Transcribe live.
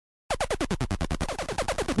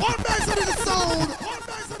One bass of the sound.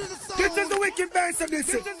 This is the wicked bass of this.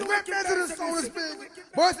 The bass of the sound is big.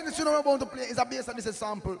 Voice in the tune I'm about to play is a bass of this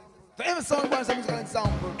sample. So every sound voice of this is an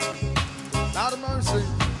example. Lord of mercy.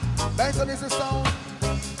 Bass of this sound.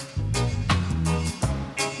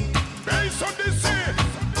 Bass of this.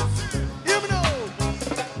 Hear me now.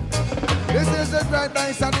 This is the great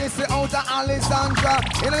bass and this is out of Alexandra.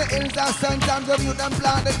 In the hills of St. John's where you them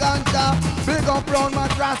plant the ganja. Big up round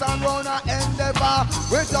Madras and round a Endeavour.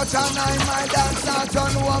 We touch a 9 mile dance and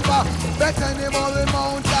turn over. Better than the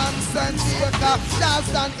mountain, St. Baker.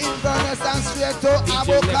 Dance and Inverness and straight to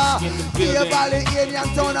Abuka. Beer Valley, Indian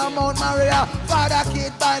Town and Mount Maria. Father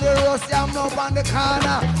kid by the Russian up on the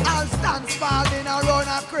corner. All stands falling around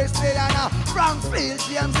a Christiana. Frankfield,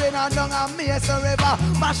 James in and down a Mason River.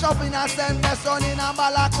 Mash up in a St. Besson in a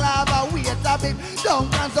Balaclava. Wait a bit,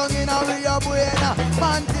 Duncan song in a Rio Buena.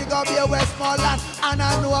 Montego Bay, Westmoreland and a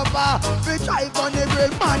Nova. We drive on the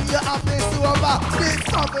grill, man, you have this over. This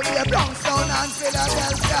couple be Brownstown and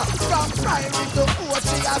Philadelphia. From Priory to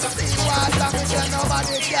Ochi and Seawater. Me say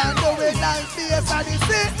nobody can do it like this and the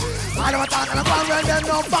sea. I don't talk about when them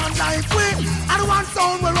no band like we. And one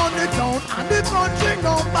sound will run the town and the country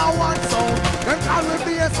number one sound. Them call me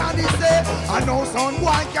bass and the sea. I know sound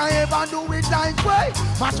boy can't ever do it like we.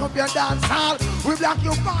 Mash up your dance hall, we block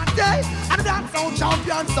your party. And that sound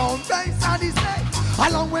champion sound bass and the sea.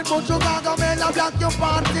 Along with Buju Gargamel, black your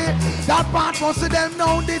party. That part most of them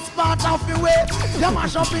know this part of the way. You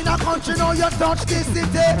mash up in a country, now you touch the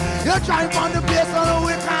city. You drive on the place, so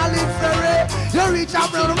we call it ferry. You reach up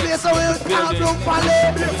on the place, so we call it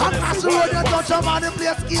valley. And pass the road, you touch up on the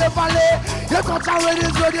place, Kill Valley. You touch a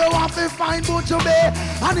weddings road, you want to find Buju Bay.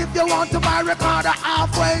 And if you want to buy record, a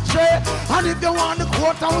halfway tree. And if you want the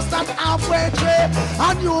courthouse, that's halfway tree.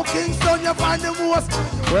 And New Kingston, you find the most.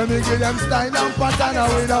 When we give them style and pattern,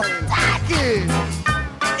 we know. Take it!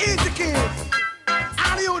 Easy kids!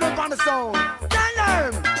 All you up on the sound. Tell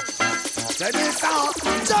them! Say this sound,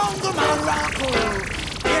 Jungle Man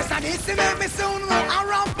Rockle. Yes, and this make me soon a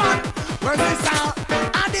rump man. When this sound,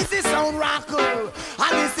 and this is sound Rockle.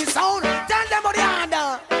 And this is sound, tell them what they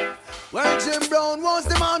under. Well, Jim Brown was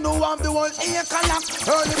the man who have the world ear collapse.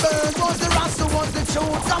 Early Bird was the ras who was the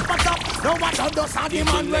truth top of top. No matter does a the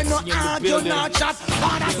man when no argue, no chat.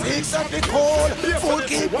 Father six of the cold, full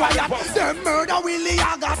keep quiet. Them murder Willie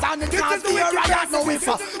Agas and the cause the riot. No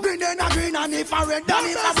if green and a green and if a red and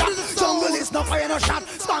if a black. Jungle is not playing a shot,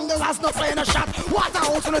 Spangle has not playing a shot.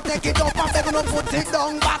 Waterhouse gonna take it up and they're gonna put it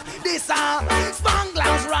down back. This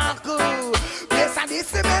Spangler's Rockle. Yes, and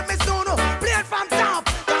this make me soon play it from top.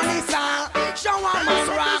 Show one man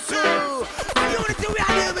Rockle. And unity we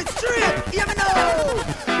are living straight, you know.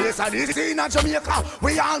 Yes, and this in Jamaica,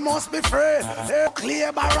 we all must be free.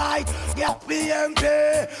 Clear by right, get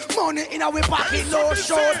PMP. Money in our pocket, no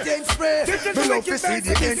shorting spray. We love to see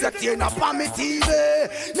the entertainer on me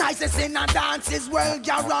TV. Nicest in a dance is well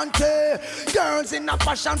guaranteed. Girls in a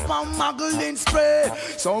fashion from muggling spray.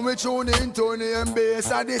 So we tune into the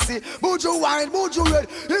bass and this is Buju wine, Buju red.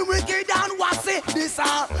 The wicked and what's it? This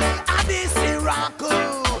Odyssey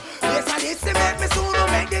Rockle. Yes, and this make me soon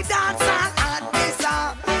make the dance and this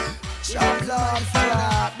Jump Lord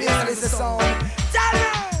fire. This is the song. Tell me,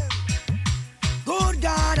 good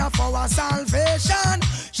God of our salvation,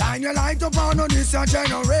 shine your light upon this your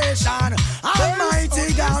generation.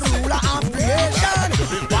 Almighty God, ruler of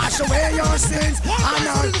creation, wash away your sins and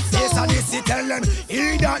all. Yes, and this is tell them,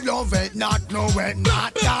 he that loveth not knoweth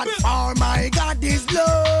not that, for my God is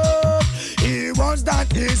love. He was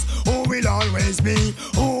that is who will always be,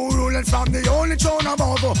 who ruleth from the only throne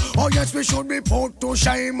above. Oh yes, we should be put to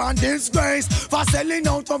shame and disgrace for selling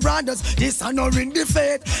out of brothers, dishonoring the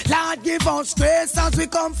faith. Lord, give us grace as we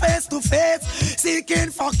come face to face, seeking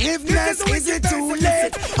forgiveness. Is it too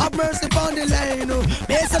late? Have mercy upon the lane.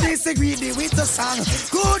 Based on disagree with the song.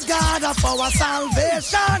 Good God of our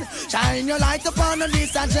salvation, shine your light upon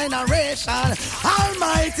this generation.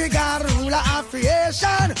 Almighty God, ruler of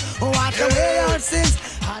creation, wash away our sins.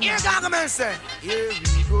 Here God mercy. Here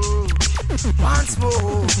we go. Once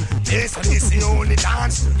more. This is the only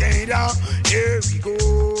dance together. Here we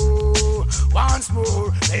go. Once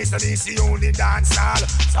more. This is the only dance hall.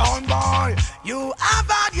 Sound boy, you have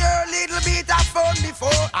had your little bit of fun before.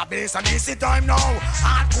 I base on this time now.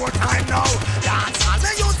 Hardcore time now. Dance hall.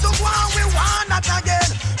 They used to go on, we want that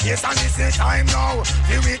again. Yes, and this is time now.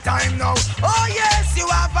 Feel it time now. Oh yes, you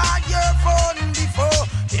have had your fun before.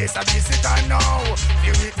 Yes, and this is time now.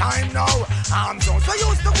 Feel it time now. I'm so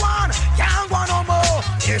used to one. Can't go no more.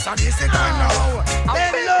 Yes, and this is time now.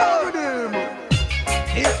 Then love.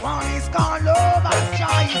 This one is called Lover's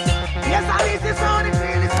Choice. Yes, and this is how it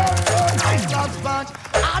feels. So nice, love sponge.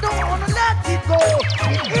 don't wanna let it go.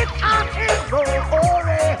 It and it go.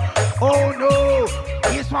 Oh no,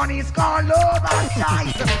 this one is called Love and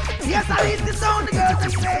Sight. Yes, at least the sound the girls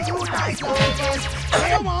that say you nice. I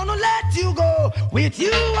don't wanna let you go. With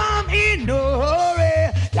you I'm in no hurry.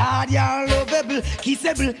 Lord, you're lovable,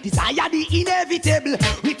 kissable, desire the inevitable.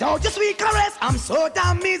 Without your sweet caress, I'm so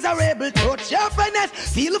damn miserable. Touch your finesse,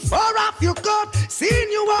 feel far off your coat. Seeing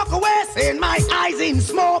you walk away, seeing my eyes in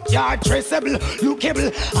smoke. You're traceable,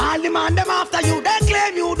 lookable. All the man them after you, they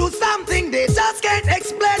claim you do something they just can't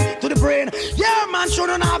explain to the brain. Yeah, man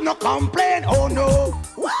shouldn't have no complaint. Oh no.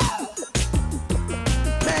 Woo!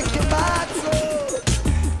 Make you bad so.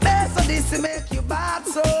 Best of this to make you bad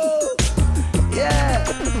so. Yeah.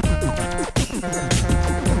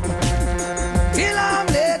 Till I'm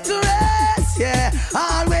laid to rest, yeah.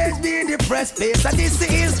 Always be depressed, place, and this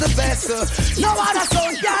is the best. No other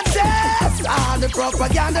song can test. All the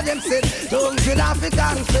propaganda them said, don't feel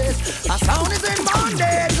African face. A sound is in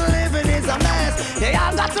bondage, living is a mess. They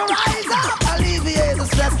all got to rise up, alleviate the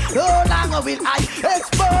stress. No longer will I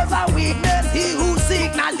expose our weakness. He who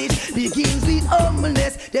seek knowledge begins with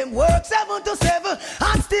humbleness. Them work 7 to 7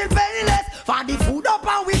 and still penniless. For the food up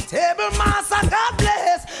and with table, master God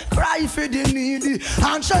bless. Cry for the needy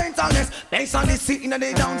and show intelligence. Based on the sitting and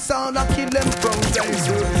they down sound and kill them from place.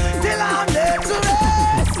 Till I'm there to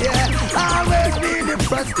rest, yeah. Always be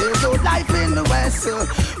depressed, there's no life in the West.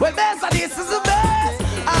 Well, best of this is the best.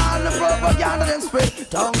 All the propaganda them spread,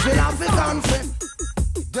 tongues will have to confess.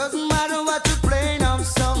 Doesn't matter what you play now,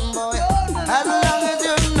 song boy. As long as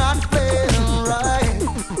you're not playing right,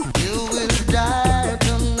 you will die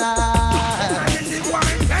tonight.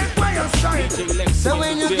 So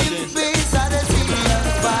when you give face, I just see you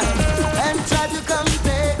fight and try to come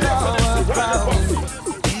take our crown,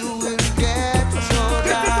 you will get so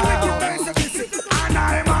down. And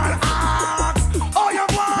I'm an axe. Oh, you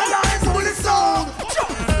want life full of song.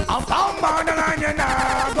 I'm down by the line, you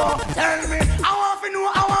now go. Tell me, I want to know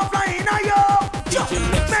how I'm flying a yo.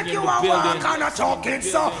 Make you a walk and a talking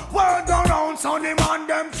so. Word around, so the man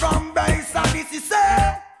them from base and this is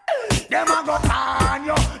it. Them a go on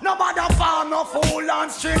you. Nobody farm no fool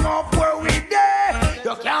and string up where we there.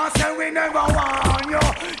 You can't say we never want you.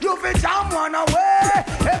 You fi jam one away.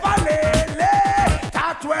 Ever lately.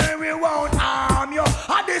 That's where we won't harm you.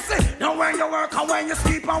 And this is now when you work and when you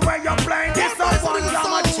sleep and when you playing. This is one your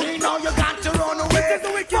machine. Now you got to run away.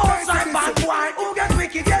 Most time bad boy who get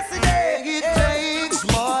wicked yesterday. It takes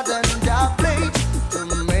more than Dubplate to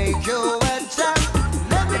make you a champ.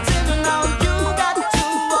 Let me tell you now, you got to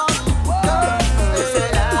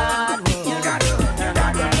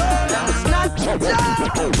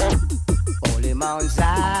Holy Mount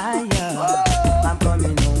Zion, I'm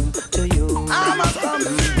coming home to you.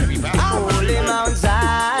 Holy Mount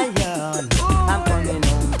Zion, I'm coming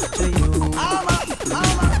home to you.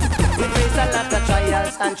 We face a lot of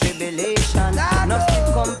trials and tribulation. No stiff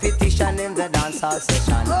competition in the dancehall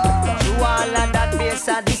session. Through all of that bass,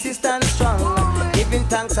 this is stand strong. Giving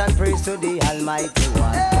thanks and praise to the Almighty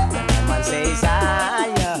One. And man say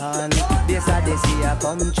Zion, this a this year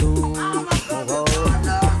come true.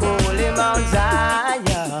 Holy Mount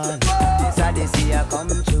Zion, this a this year come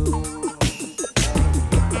true.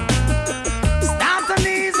 Start an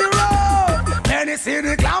easy road. Many see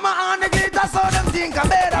the glamour and the glitter, so them think a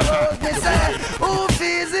better road. They say, who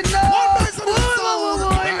feels it now?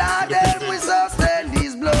 Lord, help we sustain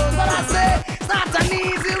these blows. But I say, it's not an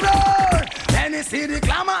easy road. Many see the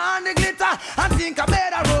glamour and the glitter and think a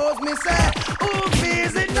better road. Me say, who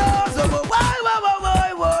feels it now? So why?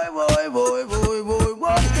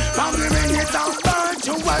 From the minute I'm born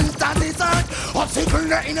to enter this earth,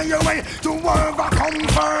 obstacle in your way to overcome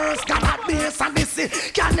first. Cannot be a sadistic,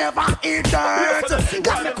 can never eat dirt.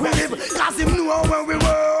 Got me quick, cause him know where we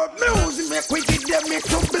work. Music make wicked, them make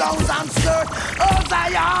to blouse and skirt. Oh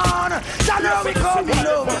Zion, Jah know we coming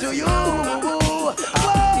over to you.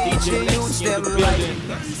 DJ youths them right.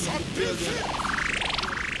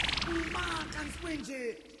 Mark and Squingy,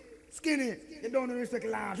 Skinny. You don't respect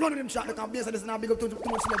large. One of them shot the campaign, so this is not big up too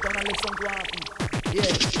much select down and let some to happen. Yeah,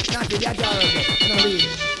 not the other. You know really.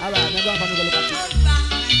 Alright, now go up and go look at it.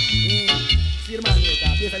 See the man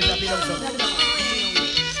later. This is a big up song.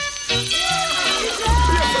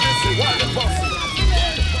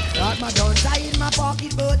 Got my guns in my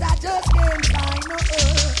pocket, but I just can't find no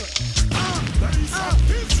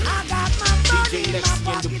I got my money in my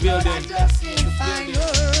pocket, but I just can't find no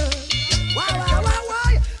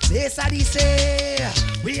Why? This a this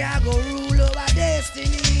we are go rule over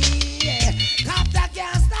destiny. Yeah. Captain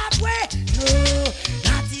can't stop way. No,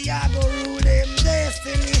 not he a go rule them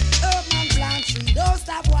destiny. Up man plant tree, don't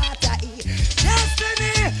stop water.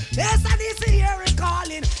 Destiny,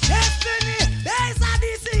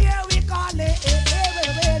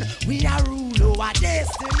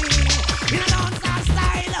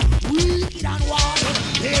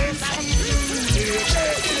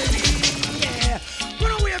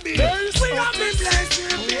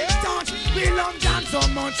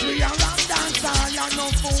 country and rock dance all. You no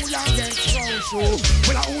fool against social.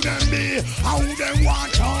 Well, how them be? How them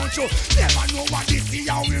want to? Never know what this is.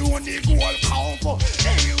 How we own the gold cow.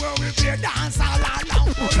 Anywhere we play dance all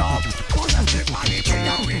along pull up. Put us the quality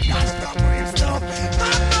and we dance the brave stuff.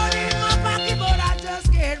 My money in my pocket, but I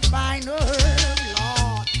just can't find her,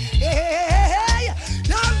 Lord. Hey,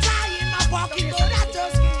 don't die in my pocket, but I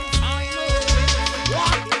just can't find her.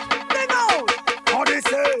 What? They know.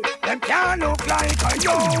 Odyssey, them can't look like a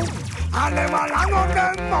yo. And them along on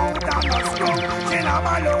them mouth and the screw. She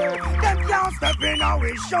never low. Them can't step in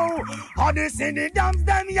our show. Odyssey, the dance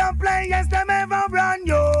them you play, yes, them ever brand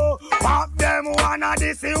new. Pop them one,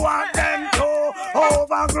 Odyssey, want them two.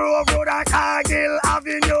 Over Grove Road and Cargill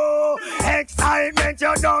Avenue. Excitement,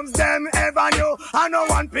 your dumps them ever knew. I know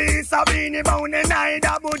one piece of Beanie Bone and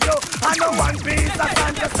neither Buju. I know one piece of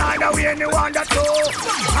Santa Snyder, we anyone that two.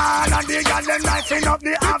 All of the girls them lighting up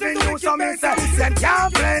the avenue. So me say, them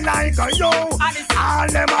can't play like a yo. All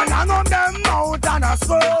them along on them mouth and a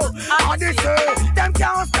screw. Odyssey, them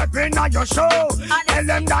can't step in on your show. Tell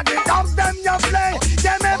them that the dumps them you play,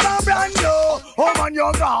 them ever brand new. Oh man,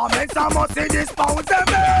 your garments I must see disposable.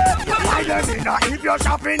 Why them in a if you're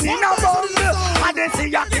shopping in a bundle? And they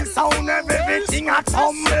see a king sound of everything a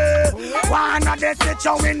tumble. One of they sit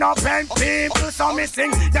showing up and people so me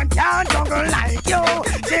sing. Them can't jungle like you.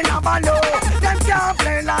 They never low. Them can't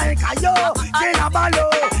play like a yo. They never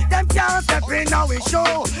low. Them can't step in our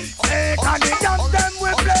show. Take on the dance them we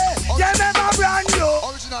play. Them ever brand new.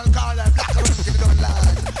 Original car like black and give it on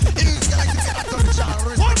line. It is like it's a ton of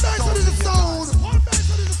genre. One bass to the sound.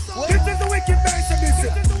 This is the wicked bass of this.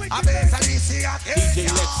 A bass of this here. DJ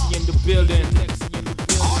Lexi in the building.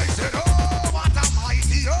 I said, oh, what a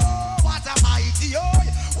mighty, oh, what a mighty, oh,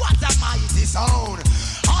 what a mighty sound.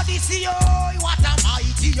 Odyssey, oh, what a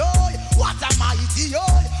mighty, oh, what a mighty,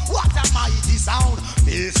 oh, what a mighty sound.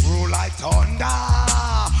 Bass roll like thunder.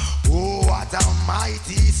 Oh, what a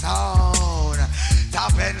mighty sound.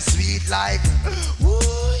 Top and sweet like, ooh,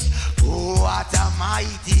 oh, what a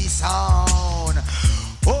mighty sound.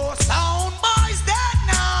 Oh, sound boys dead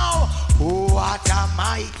now. Oh, what a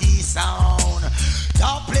mighty sound.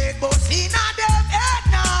 Dubplate bus in a them head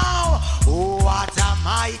now. Oh, what a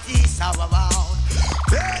mighty sound.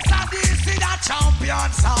 This is this is a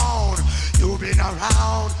champion sound. You've been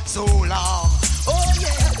around so long. Oh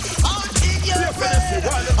yeah, until your friend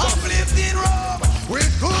uplifting robe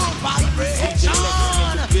with good vibration.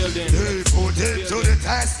 They put it to the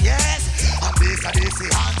test, yes. And this is the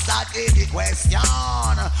answer to the question.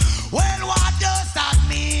 Well, what does that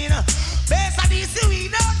mean? Based on this, we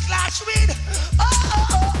don't clash with.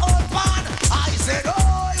 Man. I said,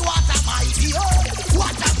 oh, what a mighty, oh,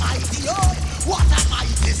 what a mighty, oh, what a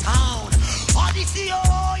mighty sound. Odyssey,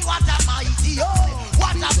 oh, what a mighty, oh,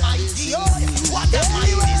 what a mighty, oh, what a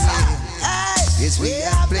mighty sound. Yes, we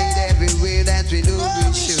have played everywhere that we know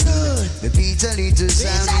we should. The Peter Little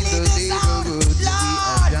sound in the neighborhood. We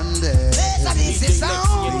have done that.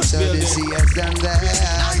 Peter Odyssey has done that.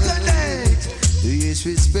 Yes,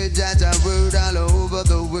 we spread that word all over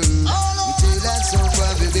the world. We tell that song for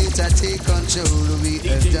we better take control. We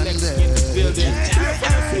have done that.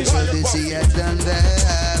 Peter Odyssey has done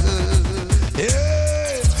that.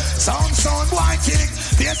 Yeah, sound boy king.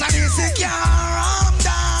 Peter Odyssey can't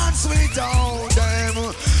dance without them.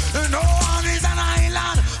 No one is an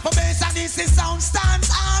island, but Peter Odyssey sound stands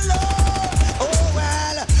alone. Oh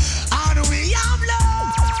well, and we have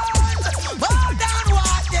learned more than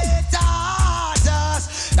what they taught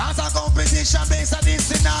us. That's a competition based on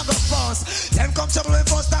this in August. Them come trouble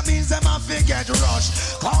with us, that means them have to get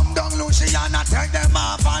rushed. Come down Luciana, take them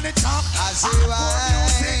off on the top. I say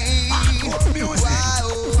why? Hardcore music. Why?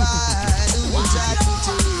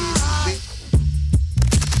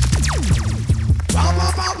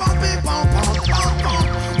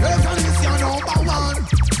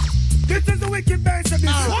 This is the wicked bass of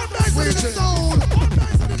this. One bass of the sound.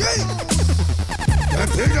 Them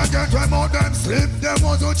figure get them out, them slip, them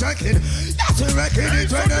also checking. That's a record,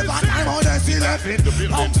 it's when them back time on the sea left in.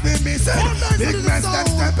 Pumps be missing, big mess them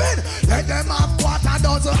stepping. Let them have quarter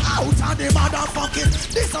dozen out of the motherfucking.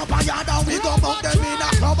 This up a yard and we go bout them in a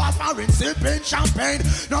club of foreign sipping champagne.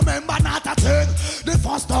 No member not a thing. The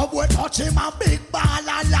first dub we touch him a big ball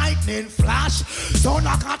of lightning flash. So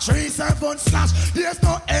knock a 3-7 slash. There's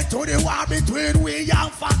no end to the war between we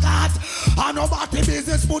and Fagat. And nobody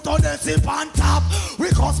business put on the sip on top. We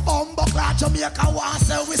cause bumbo clad Jamaica war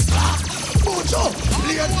say we slap. Buju,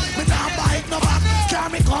 late, me nah bike no back.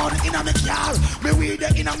 Carry me gun in a me car, me weed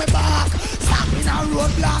in a me back. Stop in a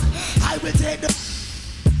roadblock, I will take the.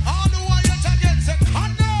 All the way you against it,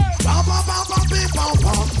 and Bam bam bam bam bam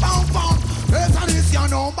bam bam bam. Better this you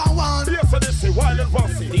know Yes, and this is wild and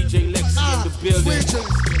bossy. DJ Lexi in the building.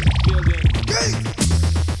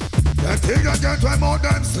 The thing that get when more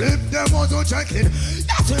them sleep, them also checking.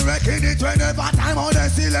 That's a wrecking it whenever time on the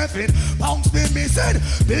sea left in. Punks be missing,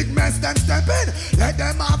 big mess them stepping. Let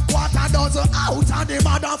them have quarter dozen out and the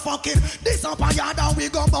motherfucking. This up a yard and we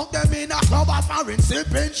go bunk them in a club of foreign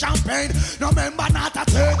sipping champagne. No member not a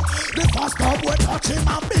thing. The first club we touch him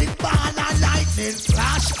a big ball and lightning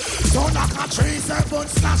flash. So knock a 3-7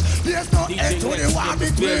 slash. There's no end to the war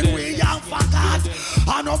between we and Fagat.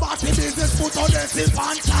 And nobody business put on the tip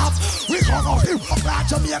on top. We come out here, like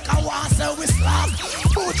Jamaica was so we slap.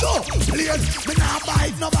 Buju, please, me not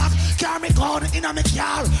bite no back. Carry me gun in a me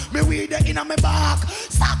car, me weed in a me back.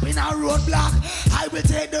 Stop in a roadblock, I will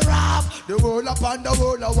take the rap. The world upon the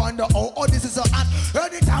world, I wonder oh this is so hot.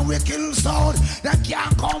 Anytime we kill sound, they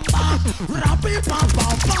can't come back. Rap it, pam,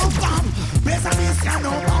 pam, pam, pam. Best of this can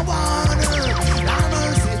number one. Have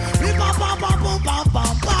mercy, we pam, pam, pam, pam,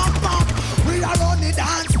 pam, pam, pam. We are on the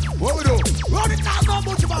dance. What we do? Run it down, go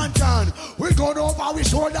Buju Banton. We go over we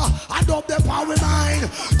shoulder and up the power mine.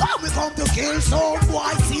 Come we come to kill some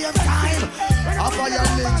boy same time. I fire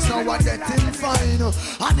links now what that thing fine.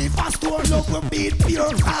 And if I store look we beat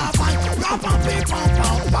pure carbon. Rap and beat pam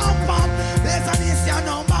pam pam pam. This and this your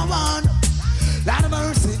number one. Lord of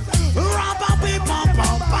mercy. Rap and beat pam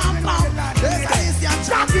pam pam pam. This and this your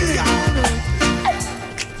champion.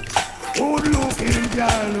 Good looking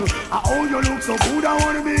girl, how you look so good, I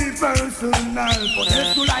wanna be personal.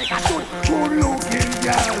 Protect you like I should. Good looking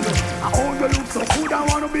girl, how you look so good, I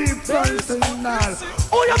wanna be personal.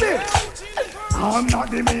 Oh you be? I'm not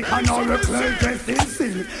the maker nor a clerk dressed in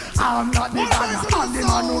silk. I'm not the banner, I'm the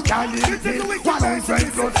man who can live it.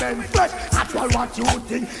 100% fresh, that's what you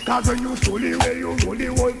think. Cause when you fully well, you know the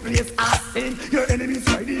whole place I sing. Your enemies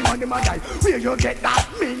ready on them a die. Where you get that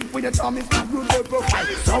mean? When you tell me stop you the profile.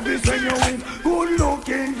 Service when you win, good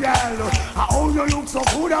looking girl. How you look so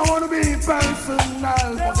good, I wanna be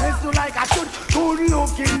personal. Possess you like I should, good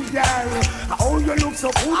looking girl. How you look so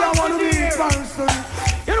good, I wanna be personal.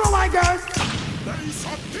 You know my girls?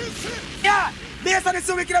 Yeah, based on this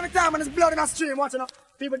so wicked every time and there's blood in the stream, watching up.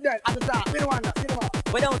 People dead at the top. We don't want that.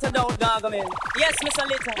 Without a doubt, Gargamin. Yes, Mr.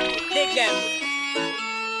 Little. Dig them.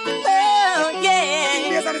 Oh, yeah.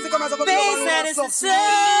 Based on this, it comes as a Based on this, the sound,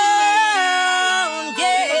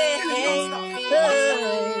 yeah.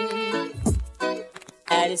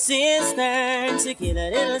 At his sister to kill a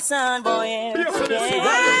little son, boy, yeah.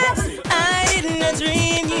 I didn't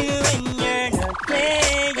dream you and you're not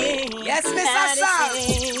playing. Yes, Mr. Sam.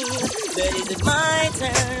 But is it my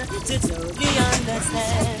turn to totally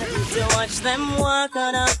understand? To watch them walk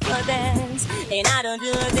on up a dance, and I don't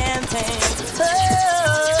do a damn thing. Oh,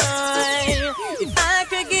 if I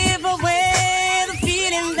could give away the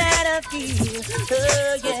feeling that I feel,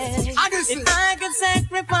 oh yeah. If I could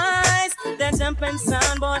sacrifice that jumping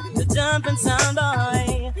sound boy, the jumping sound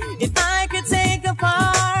boy. If I could take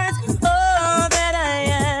apart all that I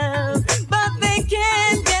am, but they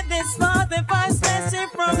can't get this far if I snatch it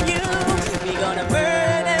from you. We gonna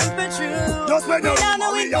burn them for true. Just when you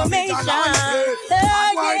know information.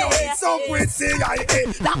 Why not it's so with CIA?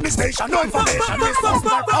 That me station, no information. This stuff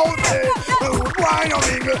not out there. Why not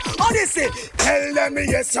mingle? Odyssey, tell them me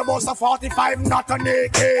yes, you must a 45, not an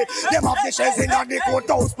AK. Them have the shells in the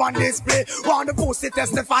courthouse on display. Want the pussy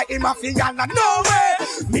testify in my finger, no way.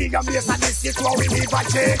 Me and me and this is what we need by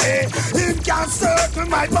JA. Him can circle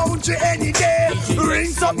my boundary any day.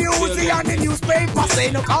 Ring some music and the newspaper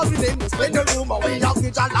say no cause we didn't spend the room away out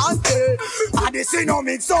vigilante. Odyssey no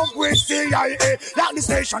mix up with CIA. Like the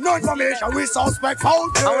station, no information, we suspect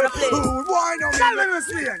faulty. Why no me?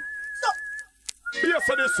 Yes,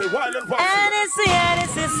 and this is wild and wild. And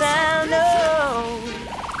it's the sound, oh.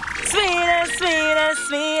 Sweetest, sweetest,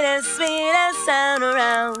 sweetest, sweetest sound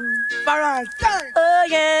around. Oh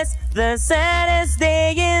yes, the saddest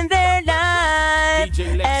day in their life.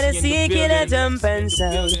 At a seeking a jump and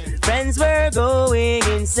sound. Friends were going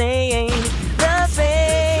insane. The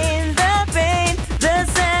pain, the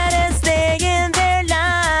saddest day in their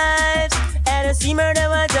lives. At a steamer there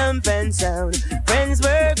was jump and sound. Friends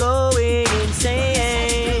were going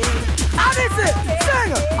insane.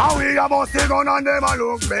 How we a bust the gun and them a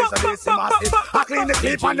look best of this massive. I clean the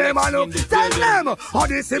clip and them a look. Tell them how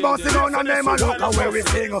this bust the gun and them a look. And where we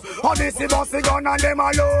sing, how this bust the gun and them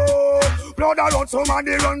a look. Blood around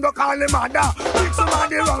somebody run to call the mother. Big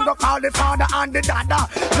somebody run to call the father and the dada.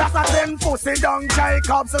 That's a 10 pussy down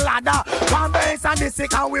Jacob's ladder. One base and this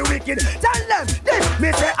sick and we wicked. Tell them this,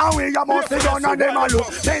 me say how we a bust the gun and them a look.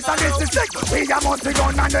 Base and this is sick, we a bust the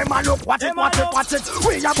gun and them a look. Watch it, watch it, watch it.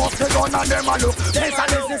 We a bust the gun and them a look. Base and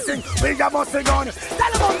this is sick, we a bust the gun.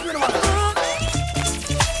 Tell them how we a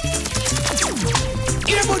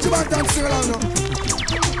Here Buju Banton sing along now.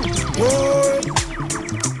 Whoa.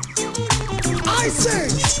 I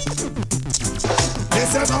sing.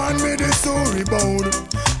 This is on me the story bound.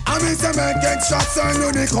 I mean some men get shots on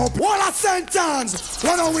unique up. What a sentence.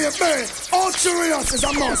 One away me. All curious is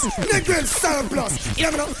a must. Nigga surplus.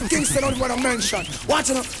 You know, Kingston only what I mentioned. Watch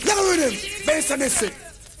it now. Never with him. Based on this shit.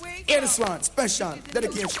 Hear this one. Special.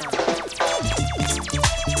 Dedication.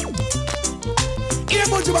 Here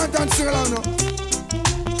Buju Banton sing along now.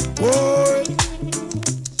 Whoa.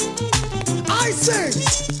 I sing.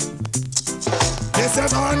 This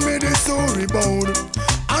is on me the story bound.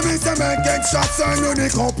 I mean some men get shots on you, the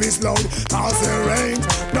cup is loud. Cause there ain't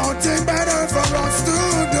nothing better for us to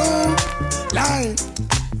do. Line.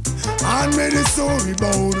 On me the story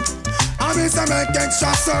bound. I mean some men get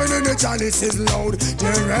shots on you, the chalice is loud.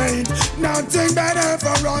 There ain't nothing better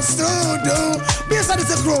for us to do. This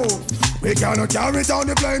is a groove. We cannot carry it on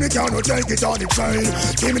the plane, we cannot take it on the train.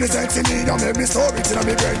 Give me the sense in me, don't make me store it in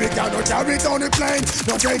my brain. We cannot carry it on the plane,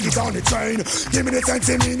 don't take it on the train. Give me the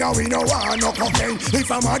sense in me, now we know I no cocaine. If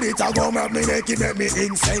I'm on it, I go make me make me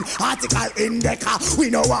insane. Article in the car,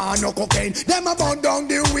 we know I no cocaine. Them a burn down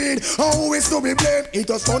the weed, always to be blamed. It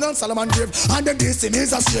was found on Solomon Grave, and the distance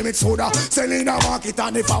is a shame. It's soda, selling a market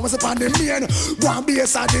and the farmers upon the main. One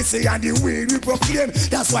base of Odyssey and the weed we proclaim.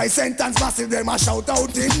 That's why sentence massive, them a shout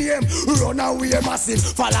out the name. Run away massive,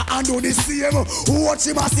 follow and do the same. Watch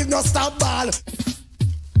him massive, no stop ball.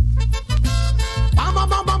 Bam bam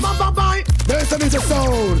bam bam bam bam bam. There's a little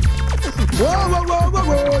sound. Whoa whoa whoa whoa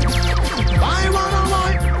whoa. Bye why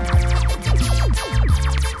why.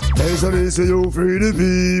 There's a little you free the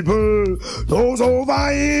people. Those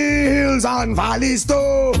over hills and valleys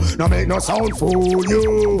too. Now make no sound fool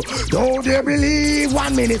you. Don't they believe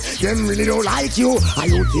 1 minute them really don't like you.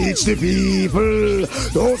 And you teach the people.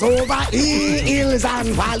 Those over hills and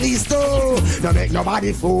valleys too. Now make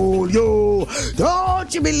nobody fool you.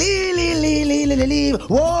 Don't you believe?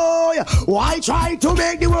 Whoa, why try to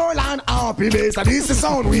make the world an happy place? And this is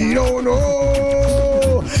sound we don't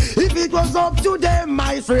know. If it was up to them,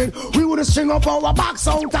 my friend, we would string up our backs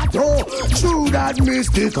out at all. Through that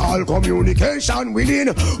mystical communication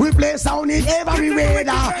within, we play sound in every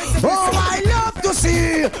weather. Oh, I love to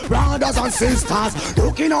see brothers and sisters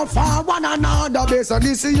looking out for one another. Based on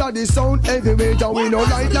this here, the sound everywhere that we know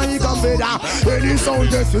like a feather. Any sound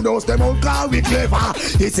just to those them out, cause we clever.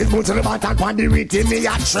 This is Buju Banton and the rhythm me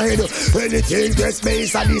a trade. Anything just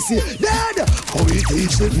based on this here, dead. How we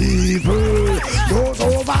teach the people. Those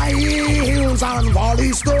over hills and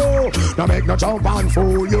valleys too. Now make no jump and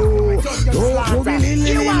fool you. Don't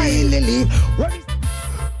believe.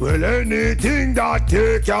 Well, anything that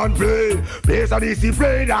they can play, based on this,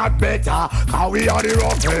 play that better. Cause we are the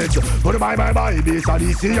roughest. But my, based on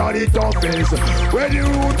this, are the toughest. When you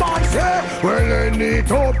might say, well, any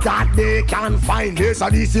top that they can find, based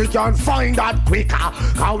on this, you can find that quicker.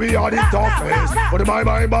 Cause we are the toughest. But my,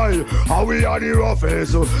 how we are the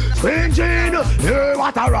roughest. Changing, yeah,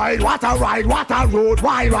 what a ride, what a ride, what a road,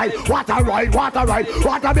 why ride, what a ride, what a ride,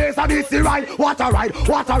 what a based on this, ride, what a ride,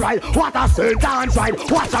 what a ride, what a sentence ride,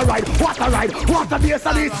 what a ride, what a ride, what a base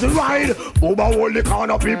of this ride. Over all the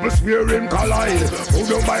corner, people swear him collide. Who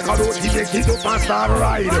don't bike a road, he keep up and start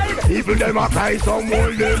ride. People them a cry, some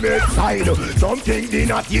hold them inside. Some think they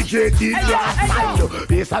not did last side.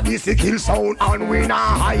 Base of this kill sound and we not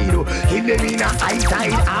hide. Kill them in a high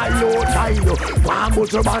tide, all low tide. One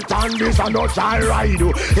Buju Banton, this a no child ride.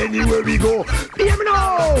 Anywhere we go, hear me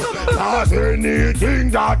now. Cause anything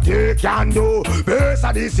that they can do, base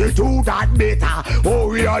of this do that better. Oh,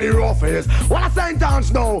 we are the roughest. What a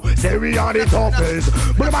sentence now. Say we are the toughest.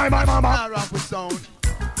 But my mama.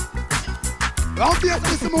 Don't be at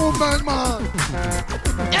this movement, man.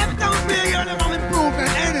 Every time we hear them on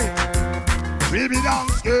improvement, ain't We be down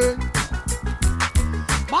skin.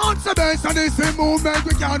 Bounce the bass and this movement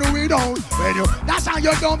we can't do without. When you dash on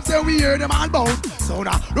your dump, say we hear them all bounce. So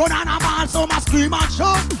now run on a ball, so much scream and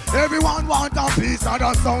shout. Everyone want a piece of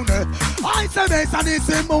the sound. I say bass and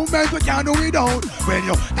this movement we can't do without. When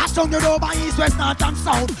you dash on your door by east, west, north and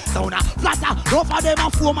south. So now flatter, no for them a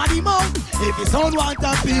foam of the mouth. If the sound want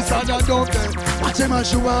a piece of the dump, watch them and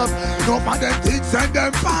show up. No for them things send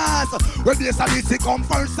them pass. When bass and this come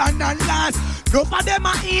first and then last. No for them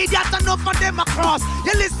a idiot and no for them a cross.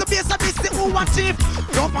 You listen to bass and this who a chief.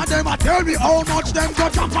 No for them a tell me how much them go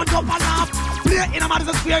jump and laugh. Play in a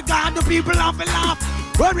Madison Square Garden, the people laugh and laugh.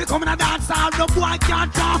 When we come in a dance hall, no boy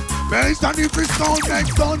can't talk. Based on if it's sound,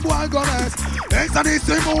 next sound boy gonna ask. Based on this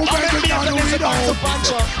movement, we can't do it all.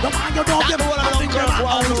 The man you don't them, I think you're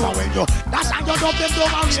out. So when you dash and you don't them, don't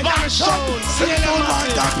worry. Spanish sound, say them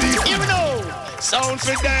want that beat. Here we know. sound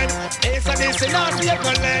for dead. Ace and this in our save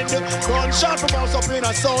no lead. Gunshot from us up in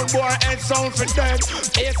a sound boy head, sound for dead.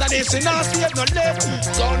 Ace and this in our save no lead.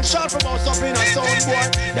 Gunshot from us up in a sound boy.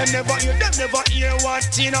 Them never hear what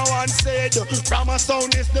Tina one said. From a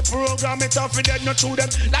sound is the program, it's off for dead, not through them.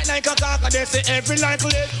 Like a cock and they say every like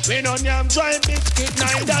lead. We no yam dry biscuit,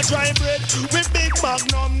 neither dry bread. We big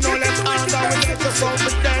magnum, no less anger, we let the sound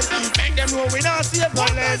for dead. Make them know we not save no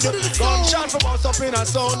lead. Gunshot from us up in a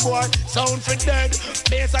sound boy, sound for dead.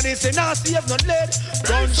 Bass and this in our save no lead.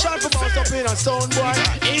 Gunshot from us up in a sound boy.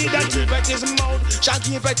 He that keep at his mouth, shall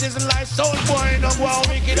keep at his life. Sound boy, no go out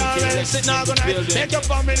wicked and else it not gonna make your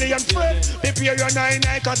family and friend. Prepare your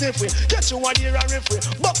night, cause if we get you one year and if we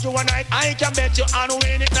buck you one night, I can bet you and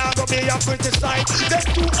win it now go be a pretty sight. Them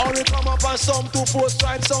two only come up and some 2-4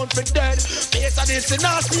 stripes sound for dead. Bass and this in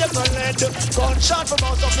our save no lead. Gunshot from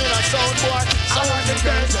us up in a sound boy, sound for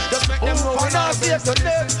dead. Just make them know we not save no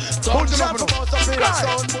lead. Gunshot from us up in a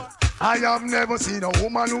sound boy. I have never seen a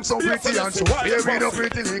woman look so pretty and so fair with a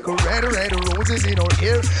pretty little red roses in her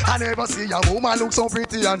hair. I never see a woman look so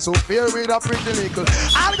pretty and so fair with a pretty little.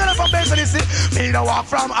 I'm gonna from Bethany, me the walk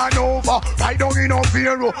from Hanover, right down in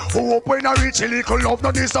Oviedo. Hope when I reach a little love,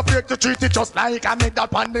 no disappear to treat it just like I made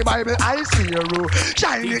that on the Bible. I see you,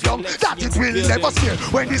 shine it down, that it will never scare.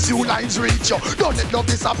 When these two lines reach you, don't let love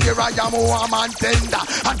disappear. I am warm and tender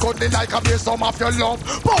and cuddly like a beer. Some of your love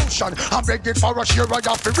potion. I beg it for a share. I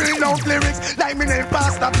have to real out lyrics like me name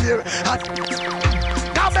Pastor Beer.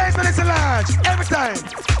 Now bass when it's a large every time.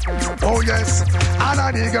 Oh yes, and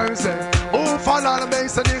I the girls say, oh follow the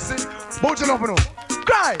bass and listen. Buju love no,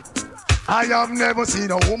 cry. I have never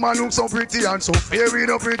seen a woman look so pretty and so fair with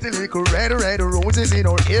a pretty little red roses in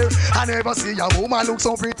her hair. I never see a woman look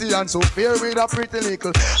so pretty and so fair with a pretty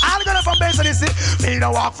little. I'm gonna from base and listen. Me the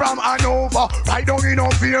walk from Hanover, right down in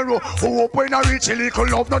Oviedo. Hope when I reach a little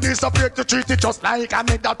love, no disappear to treat it just like I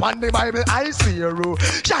made that on the Bible. I swear,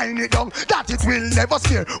 shine it down, that it will never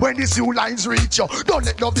scare. When these few lines reach you, don't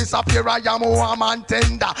let love disappear. I am warm and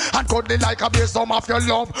tender and cuddly like a beer. Some of your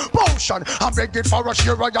love potion. I beg it for a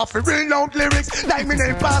share. I have to real out lyrics like me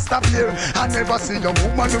name Pastor Beer. I never see a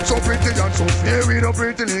woman look so pretty and so fair with a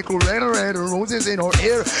pretty little red roses in her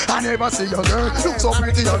hair. I never see a girl look so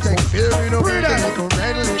pretty and so fair with a pretty little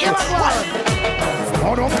red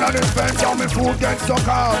Out of the fence on me food get stuck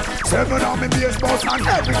out. 7 on me base bus and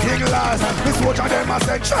everything last. Me soldier them I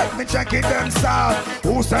said check me check it them style.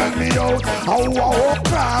 Who send me out? How I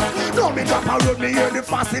crap. Now me drop a road me hear the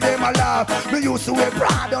fussy them a laugh. Me used to wear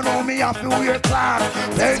Prada, now me have to wear class.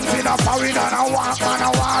 Pens in a foreign and I walk.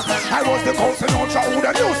 I was the coast in Ultra who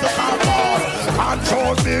they used to call boss.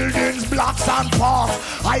 Control buildings, blocks and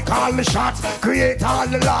parks. I call the shots, create all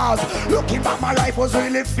the laws. Looking back my life was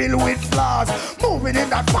really filled with flaws. Moving in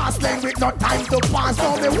that fast lane with no time to pass.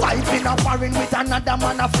 Now me wife in a foreign with another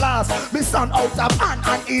man a flash. Me son out of hand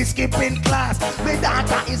and he's skipping class. Me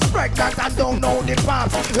daughter is pregnant and don't know the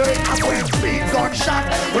path. Hey, I'm going speed gunshot.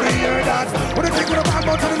 When you hear that, when you think of the band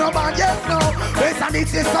but you don't know yet no. Based on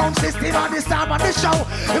this sound system and this time on the show.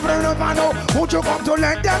 If you don't know, would you come to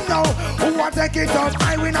let them know? Who want take it up,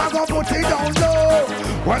 I will not go put it down low.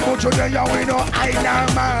 When Buju there, we know I know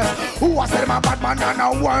man. Who was them a bad man and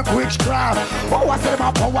a work witchcraft? Who was them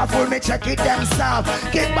a powerful, me check it themselves.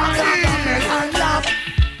 Get back and laugh.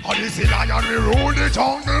 Odyssey lion, we rule the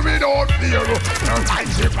jungle without fear. No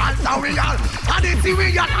mighty panther we are. Odyssey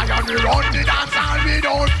we are lion, we run the dance all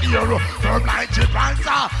without fear. No mighty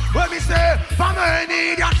panther, when we say, from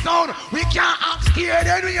any idiot sound, we can't act scared.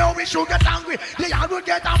 Anyway, we should get angry. They all will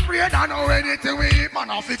get afraid. I know anything we eat, man,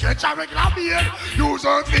 off we catch a regular beard. Use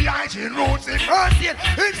earth for hygiene, roots in first aid.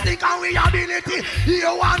 Instinct and we ability. Here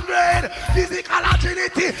one grade, physical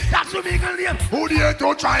agility. That's what we can live. Who dare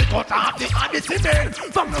to try cut off the Odyssey man?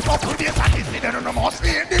 From the fuck with this and this, they don't must be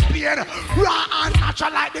in the pain. Raw and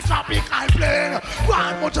natural like the tropical plane.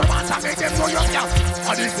 One much of us and make them know your yourself.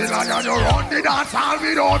 And this is like you run the dance all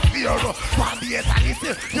without fear. One bass and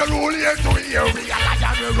this, you roll here to here. We are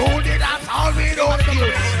like you roll the dance all without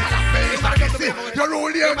fear. And a bass and this, you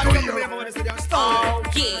roll here to here.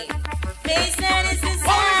 Okay. Bass and this is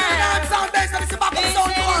Sound bass and this is back on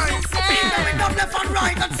sound boy. People with up left and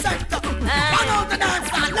right and center. Run out the dance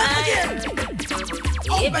stand, let's begin.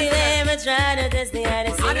 If you ever try to test the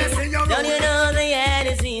Odyssey, don't you know the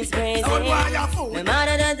Odyssey is crazy? No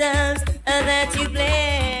matter the dance that you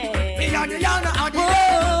play.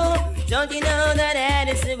 Whoa, don't you know that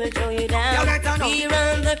Odyssey will throw you down? We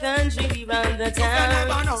run the country, we run the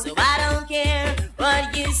town. So I don't care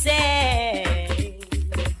what you say.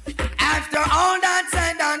 After all that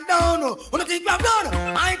said and done, who think we have done?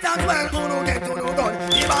 I thought well, who get to know done.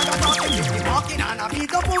 Walking on a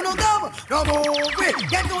beat up on no gum. No movie.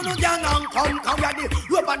 Get to no gang and come. We are the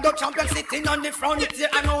rope and the champion sitting on the front.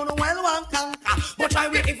 I know no well one conquer. But I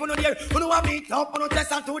wait if you know there. You know I beat up. You know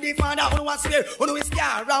test and to the father. You know I swear. You know we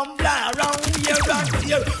scare round, blah, round here and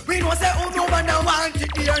here. We know say oh no man now want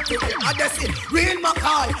it here to hear. I just see real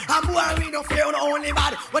McCoy. And boy we no fear no only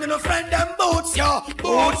bad. When you no friend them boots, yo.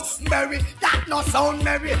 Boots, merry. That no sound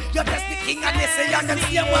merry. You're just the king and they say and them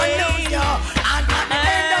see one lose you. And at the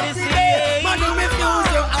end of the day, man you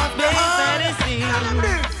refuse you after all.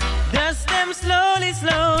 Dust them slowly,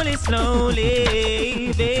 slowly,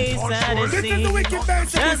 slowly. Base Odyssey.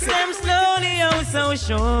 Dust them slowly, oh so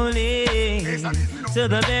surely. To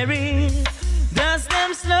the very. Dust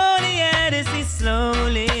them slowly, Odyssey,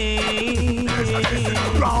 slowly.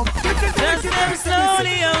 Dust them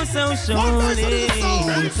slowly, oh so surely.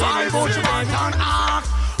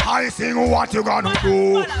 I sing what you gonna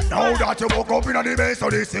do. Now that you woke up in the base of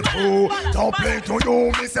this crew. Don't play to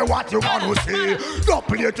you, me say what you gonna say. Don't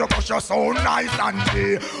play to cause you're so nice and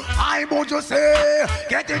gay. I want you say,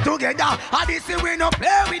 get it together. Odyssey we no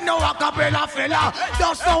play with no acapella fella.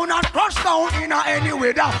 Just sound and crush down in any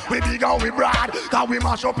weather. We big and we broad, cause we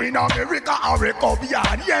mash up in America or we come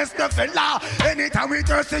yard. Yes the fella, anytime we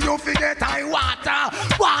thirsty you forget high water.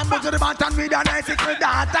 One more to the Banton with a nice little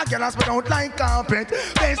data. Girl us we don't like carpet.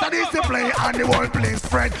 So discipline and the whole place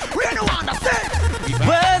spread. We don't understand.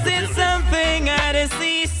 Was it something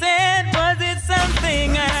Odyssey said? Was it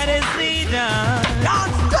something Odyssey done?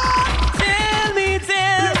 Tell me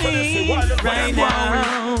right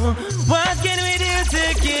now. What can we do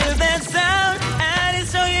to kill that sound? I'll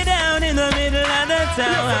show you down in the middle of the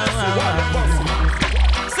town.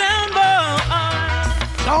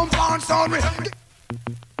 Sound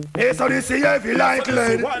Hey, so this is heavy like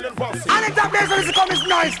lead. And it's a place where this come is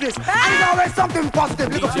niceness. And it's always something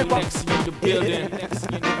positive. Look up,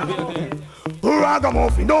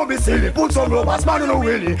 Ragamuffin, don't be silly. Put some robots, man, no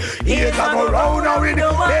willy. He's a go round and with it.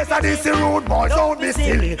 Yes, this is rude boy, don't be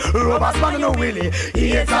silly. Robots, man, no willy.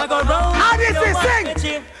 He's a go round. And this is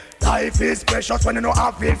sing. Life is precious when you know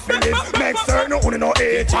have it feeling. Make certain you know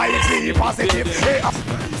HIV positive.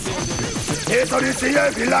 Hey, so this is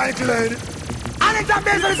heavy like lead. And it's a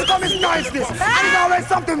place where this come is niceness. And it's always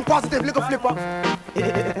something positive. Look a flipper.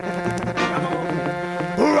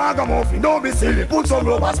 Ragamuffin, don't be silly. Put some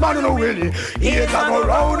robots, man, no willy. He's a go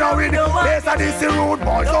round and with it. Yes, this is rude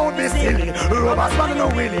boy, don't be silly. Robots, man, no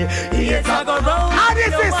willy. He's a go round. And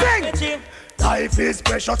this is sing. Life is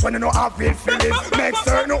precious when you know have it feeling. Make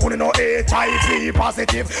certain you know HIV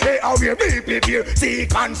positive. Hey, how we be see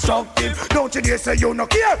constructive. Don't you dare say you no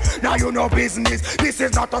care. Now you know business. This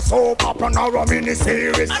is not a soap opera nor a mini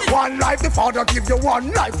series. One life the Father give you,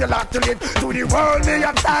 one life you like to live. To the world they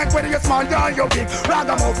attack whether you small or you big.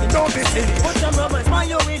 Ragamuffin, don't be silly. Put some robots, man,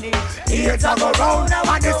 you willing. It's a go round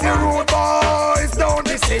and this is rude boys. Don't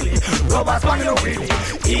be silly. Robots, man, you willing.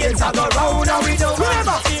 It's a go round and we don't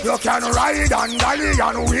remember. You can ride and dolly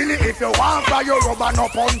and wheelie if you want fly your rubber no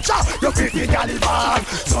puncher. You pretty galley bad,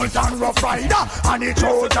 Sultan Rough Rider and the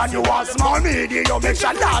Trojan. You are small medium, you make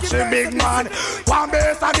sure that's a big man. One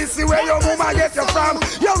base and this is where your woman get you from.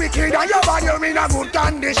 You wicked and your body you in a good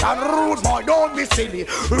condition. Rude boy, don't be silly.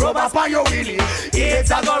 Rubber for your wheelie.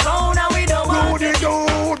 It's a go round and we don't want it.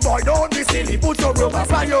 Rude boy, don't be silly. Put your rubber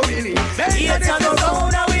for your wheelie. It's a go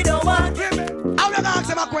round and we don't want it. I'm gonna ask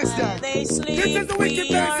him a question. They sleep. This is the wicked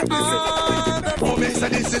person. Oh, me say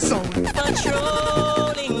this is song.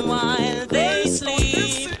 Patrolling while they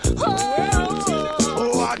sleep.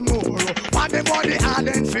 Oh, what more? What the body and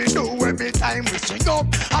then fi do every time we string up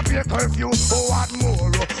a pay curfew. Oh, what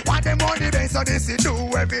more? What the money they so this is do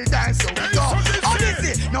every time so we go. Oh,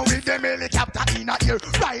 this is now with them helicopter in a ear.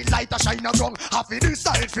 Bright light a shine a gun. Half of this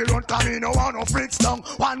side fi run come in no one no freaks down.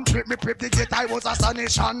 One trip me prep the gate I was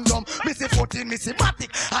astonished and dumb. Missy 14, Missy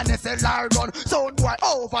Matic and SLR gun. So boy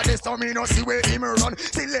over this so me no see where him run.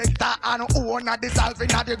 Selector and owner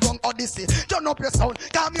dissolving at the gun Odyssey. Turn up your sound,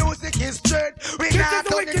 cause music is straight. We not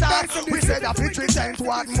turn it off. We said that it return to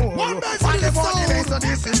one more. What the money they so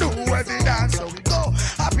this is do every dance so we go.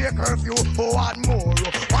 Happy curfew for one more.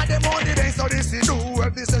 What the money they so this is do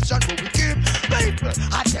every session but we keep people.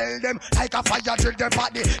 I tell them like a fire drill them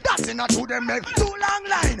body. That's enough to them make two long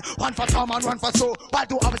line. One for Tom and one for so. While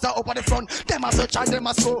two officers up at the front. Them a search and them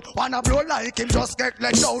a so. One a blow like him just get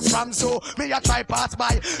let out from so. Me a try pass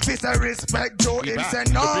by. Me say respect Joe. Him say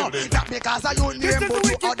no. That because I you name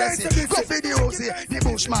Buju Odyssey. Go for the Odyssey. The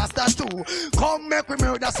Bushmaster too. Come make we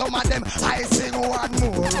murder some of them. I sing one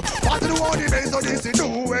more. What do all the base of this do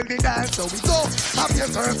when we dance so we go. Have your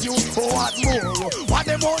curfew for what more. What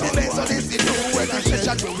them all the base of this do when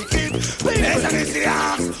session where we keep. Listen to the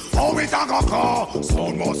ass, how we talk a car.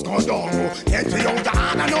 Sound must go down. Get to you the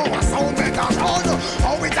hand and know a sound better run.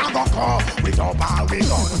 How we talk a car, we don't buy we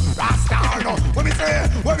gun. Rasta no, when we say,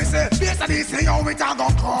 listen to this, how we talk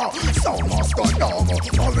a car. Sound must go down.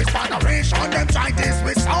 How we generation, them try this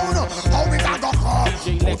with sound. How we talk a car,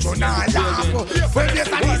 but you not laugh. When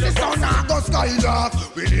listen to this, sound not go skylark.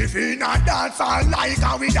 We live in a dance all like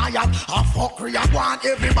how we diet. A fuckery I want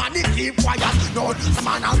everybody keep quiet. No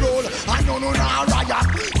man a roll and no riot.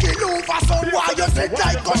 Kill over some why you say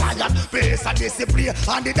like Goliath. Bass and discipline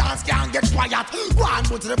and the dance can't get quiet. One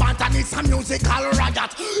put the Banton, it's a musical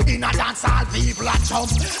riot. In a dance all people a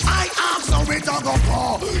jump. I am so we don't go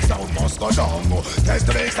for. Sound must go down. Test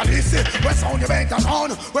the bass and listen. When sound you better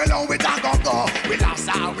run. Well now we don't go. We lost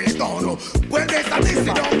how we done. When bass and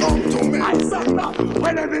listen don't come to me. I said that.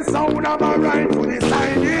 When every sound of a right to the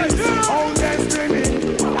side is. All them screaming.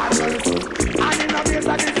 And in a bass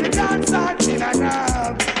and listen dance and in a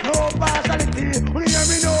nerve. No partiality. We hear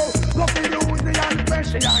me know. Look at the Uzi and the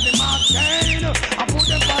Pesci and the Mark Chain. I put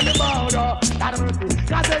them on the border. That mercy.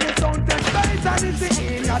 Cause they don't take space and it's the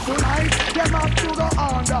area tonight. Them have to go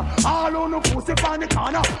under. All on the pussy on the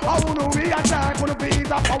corner. I wanna reattack. Wanna be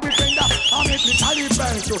the power finger. I make me tally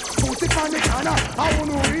belt. Pussy on the corner. I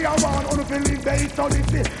wanna reawan. Wanna believe they so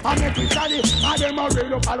this. I make me tally. And them a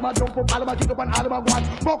rail up. Alma jump up. Alma shoot up and Alma watch.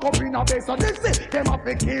 Buck up in a base so this. Them have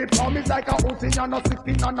to keep coming like a Odyssey and a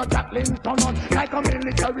 16 and a Jacqueline turn on. Like a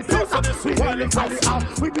military soldier. We military arm.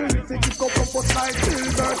 We military kick up up like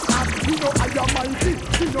silver snap. We know I am mighty.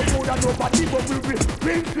 We know more than nobody but we will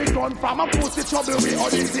bring we gun from a pussy trouble. We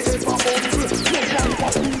Odyssey is for humble. No one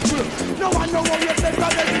for people. No one know what you say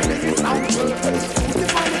because everything is ample. Pussy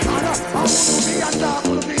for the corner. I wanna be a dog.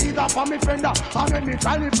 Wanna be either for me fender. And when me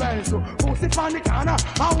try the bell. So pussy for the corner.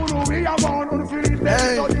 I wanna be a one. Wanna feel it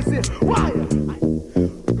there. So this is why.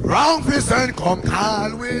 Wrong person come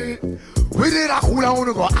all way. We did a cool I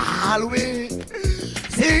wanna go all way.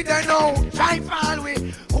 See they know, try fall way.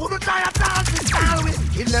 Who do try to dance this all way?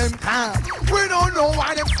 Kill them calm. We don't know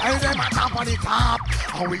why them say them at top on the top.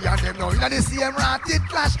 How we and them know, you know the same ratted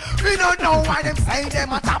clash. We don't know why them say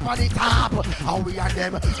them at top on the top. How we and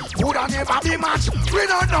them could never be matched. We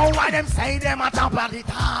don't know why them say them at top on the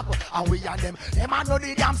top. How we and them a know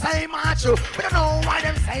the damn same match. We don't know why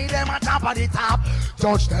them say them at top on the top.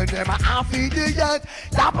 Judge them a half idiot.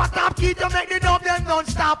 Top a top kid to make the dub them don't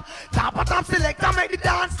stop. Top a top selector make the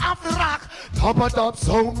dance off the rock. Top a top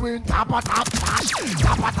sound win. Top a top flash.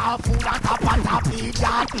 Top a top fool and top a top idiot.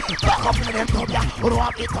 Back up in them dub ya. Who don't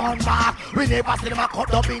have to turn back. We never see them a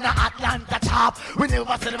cut up in a Atlanta top. We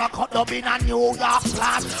never see them a cut up in a New York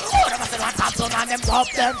flat. We never see them a top son and them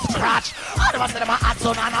top them scratch. We never see them a hot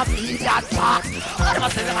son and a idiot box. We never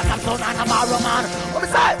see them a top son and a marrow man. What me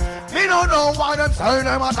say? Me don't know why them say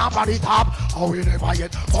them a top of the top. How we never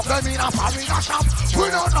yet fuck them in a foreign shop. We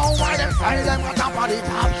don't know why them say them a top of the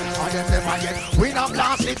top. How them never yet we not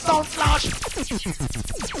blast it sound flash.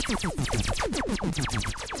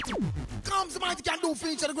 Comes the mighty can do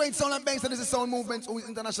feature the great sound and bass and this is sound movement. Who is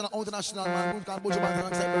international man. Move can Buju Banton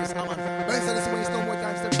and say first man. Bass and this is no more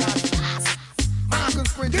time step fast. Mark and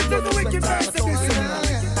sprint. This is the wicked verse of this.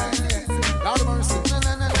 Lord of mercy.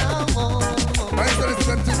 Bass and this is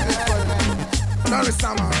them two steps. Very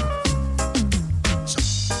summer.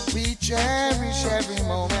 We cherish every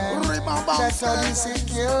moment. That's how this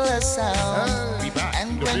killer sound. And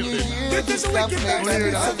when you hear this stuff, the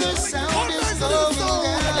sound is going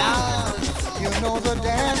down. You know the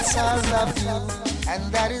dance I love you, and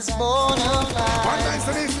that is bonafide.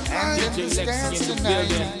 And if you dance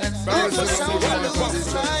tonight, and feel the sound of the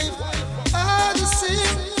life, Odyssey,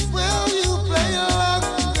 will you play along,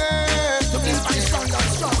 girl?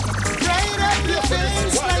 Right up your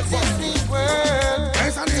face like Disney World.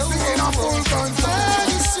 Odyssey,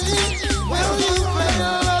 will you play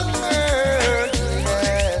along, girl?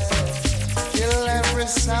 Yes, kill every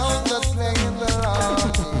sound that's playing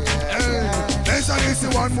along.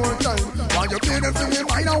 Listen one more time. While you play them to me,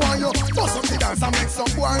 why I want you bust up the dance and make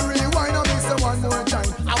some boy rewind. I miss it one more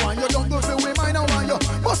time. I want you don't go to me, mine. I want you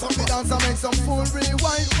bust up the dance and make some fool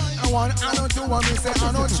rewind. I want Anno 2 and me say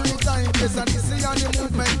Anno 3 times. Yes, and this is the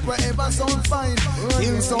movement wherever sound fine.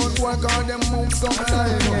 Him sound work on them move some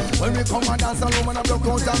time. When we come and dance alone and I block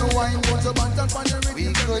out and wine, go to Banton for the rhythm.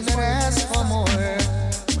 We couldn't ask for more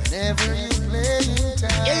whenever you play in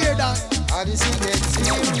town. You hear that? Odyssey gets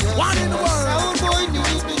serious. One in the world. Sound boy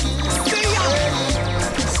needs me.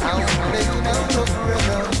 Sound playing out of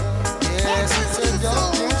rhythm. Yes, it's a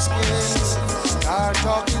doctor skills. Start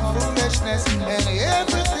talking foolishness and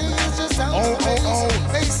everything is just sound crazy.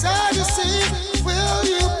 Face Odyssey, will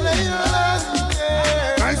you play along?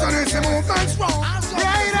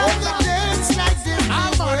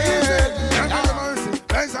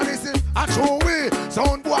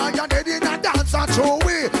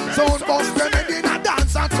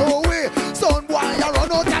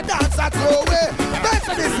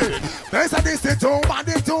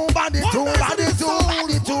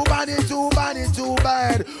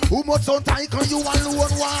 but sometimes you alone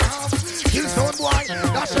want. Kill some boy,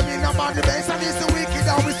 that's a mean about the base, and it's the wicked,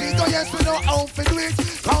 and we see, yes, we know how to do it.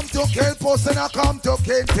 Come to kill person, and come to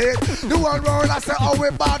kill it. The world world, I say, oh, we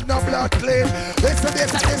bad, no blood clean. Listen,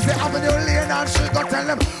 this the avenue lane, and she go tell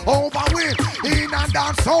them, over with. In and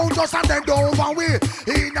dance, sound just and then over with.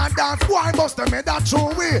 In and dance, boy, must have made that true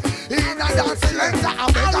way. In and dance, selector, I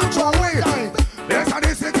made that true way. Yes, and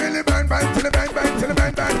this is till the bend, till the bend, till the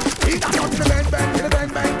bend. In and out till the bend, till the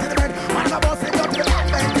bend, till the bend. Man, I'm about to go to the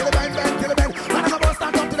bend, till the bend, till the bend. Man, I'm about to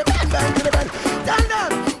stand up to the bend, till the bend. Tell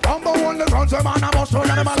them, number one, the guns, man, I'm about to run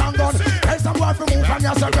them a long gun. Tell some boy to move from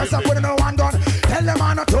yourself, dress up with a one gun. Tell them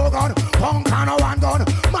man a two gun, punk and a one gun.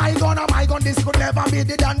 My gun, this could never be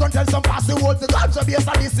the damn gun. Tell some pass the world, the guns are based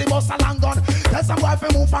on this, he must a long gun. Tell some boy to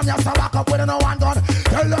move from yourself, back up with a one gun.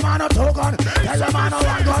 Tell them man a two gun, tell them man a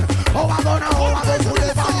one gun. How I gonna could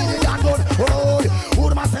never be the damn gun. Oh, who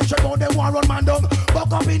the man century about them one run man down.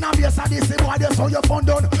 Buck up in a base of this, boy, they saw your fun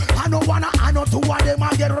done. I know one, I know two of them,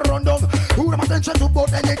 I get run down. Who the man century to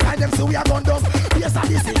both anytime them see we are gone down. Base of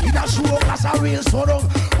this, in a show, class a real so down.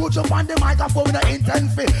 Put you on the microphone with the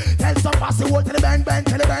intent fee. Tell some pass the word till the bend,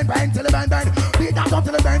 till the bend, till the bend. Beat that up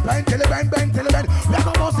till the bend, till the bend, till the bend. We are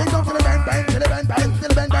gonna sing down till the bend, till the bend, till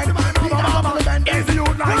the bend. Beat that up till the bend. If you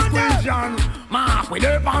like question, mark we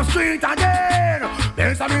up on street again.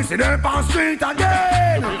 There's a missing up on street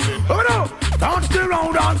again. Oh no, touch the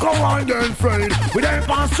road and go on then friend. We up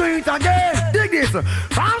on street again. Dig this, from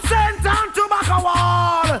Senton to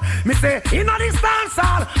Bacawal. Me say, in a distance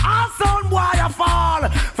all sound boy a fall.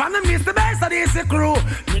 From the Mr. Base of this crew,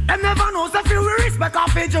 them never knows if you respect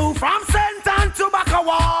of it you. From Senton to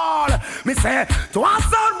Bacawal. Me say, to all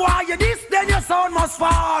sound boy you this, then your sound must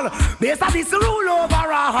fall. Base of this rule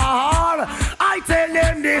over all. I tell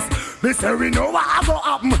them this, me say we know what I go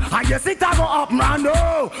happen. I guess it a go happen, I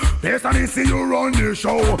know. Base of this you run the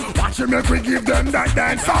show. Watch them make we give them that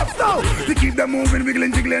dance up so. To keep them moving,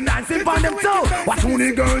 wiggling, jiggling, dancing on them toe. Watch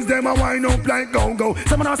only girls, them a wind up like go-go.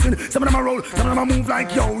 Some of them a spin, some of them a roll, some of them a move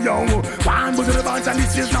like yo-yo. One boots to the bunch and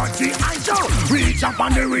this is not the I show. Reach up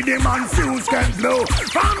on the rhythm and fuse can blow.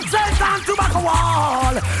 From Senton to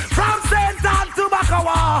Bacawal. From Senton to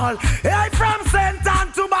Bacawal. Hey, from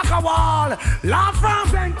Senton to Bacawal. Love from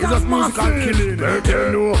Senton massive.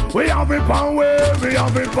 They know we have it power, we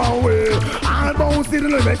have it power. All bounce to the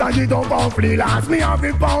limit and it up off the last. Me have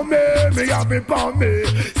it power, me have it power.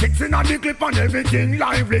 16 on the clip and everything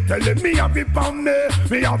lively. Tell them me have it power,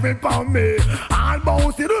 me have it power. All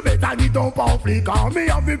bounce to the limit and it up off the car. Me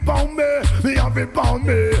have it power, me have it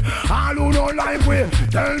power. All who don't like we,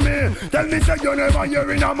 tell me say you never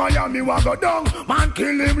hear in a Miami what go down. Man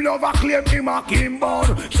kill him, lover claim him a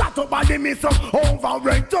Kimborn. Shut up by the miss up,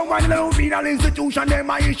 overrate. Don't want to be an institution, them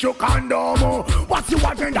a issue condom. What's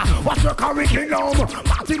your agenda, what's your curriculum?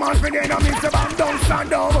 Party man for the enemy, say bam, don't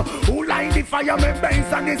stand up. Who light the fire, me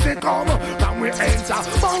base and this it come. Can we enter,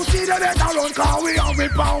 bouncy the better run, cause we have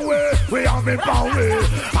it power, we have it power.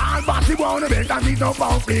 All party wanna bet and it up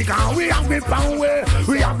off the car. We have it power,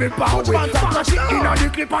 we have it power. Party in a the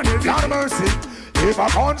clip and everything. Lord mercy. If I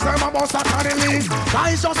punch them, I must have had the least.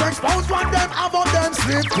 Guys just expose what them about them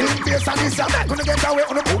slip. King base and this, I'm not gonna get away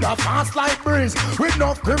on the cool fast like breeze. With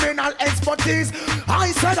no criminal expertise.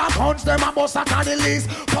 I said I punch them, I must have had the least.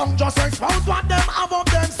 Punk just expose what them about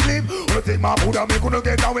them slip. You think my Buddha me gonna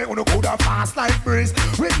get away on the cool fast like breeze.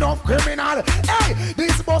 With no criminal. Hey,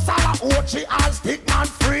 this boss all a Ochi, all stick man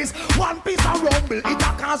freeze. One piece of rumble, it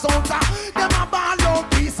a cause on that. Them a ball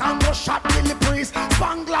out piece and go shot till the priest.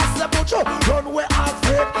 Spanglass the butcher, run away.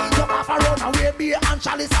 Alfred, come off a run away, beer and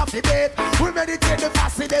chalice off the bed. We meditate the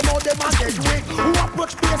fast, see them out, them and get weak. Who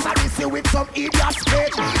approach place and this with some idiot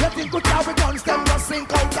speech. You think we carry guns, them just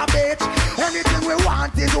sink out a bitch. Anything we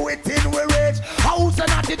want is within we reach. House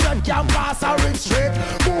and at the dread can pass a ring straight.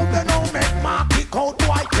 Move the no make mark, kick out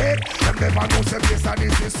white kid. Them never know some place and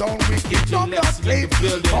this is so wicked. Don't just sleep.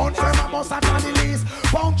 Pound them I must have done the least.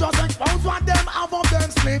 Pound just expose what them have of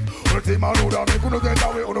them sleep. But him I know that we couldn't get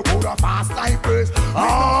away on the cold fast like this.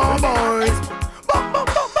 Oh boys, bum bum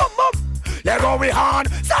bum bum bum. Let go we on,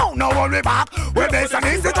 so no one we back. We base and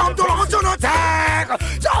it's the time to launch on attack.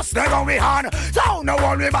 Just let go we on, so no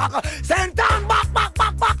one we back. Send down back, back,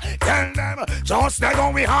 back, back. Tell them, just let go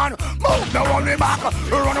we on, move no one we back.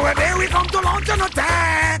 Run away, there we come to launch an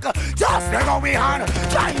attack. Just let go we on,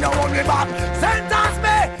 try no one we back. Sentence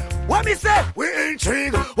me. When me say we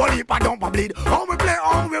intrigue, well if I don't bleed, how we play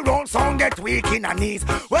on we roll, sound get weak in the knees.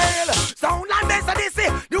 Well, sound like this and this,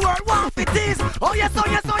 the world wants it is. Oh yes, oh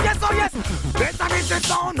yes, oh yes, oh yes. This and this is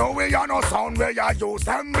sound. No way you no sound where you use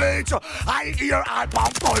them bleach. I hear all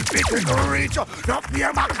pump pulpit in the reach. Not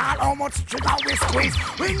near my call how much trigger we squeeze.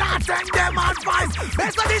 We not take them advice.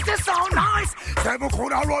 Best of this is so nice. Seven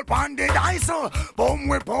coulda roll pan the dice. Boom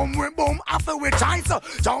we boom. After we chase.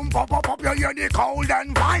 Jump up, you hear the cold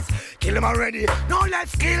and vice. Kill them already. Now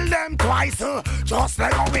let's kill them twice. Just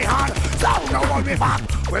like how we had. Sound now what we back.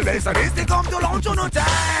 Well, best of this they come to launch on the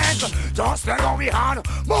tank. Just like how we had.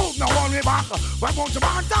 Move now on we back. When won't you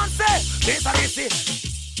Banton say? Best of this is.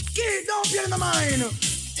 Kid, don't feel in the mind.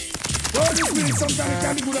 Well, this means sometimes it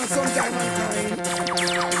can be good and sometimes.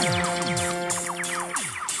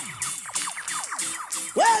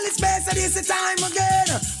 Well, it's best this the time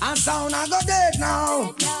again, and sound I go dead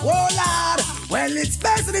now. Oh Lord, well it's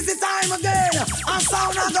best this the time again, and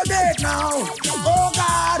sound I go dead now. Oh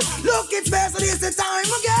God, look it's best this the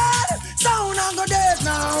time again, sound I go dead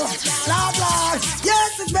now. Lord,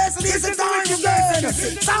 yes it's best this the time again,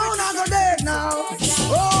 sound I go dead now.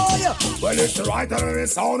 Oh yeah, well it's the right and the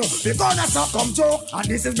sound, we gonna succumb joke, and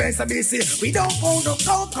this is best this. We don't own the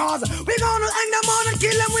cold cause, we gonna hang them on and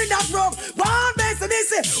kill them with that rope. One best this.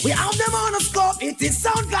 We have them on the scope. It is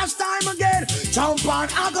sound clash time again. Jump on,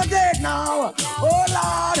 I go dead now. Oh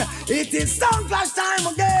Lord, it is sound clash time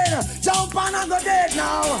again. Jump on, I go dead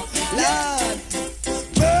now. Lord,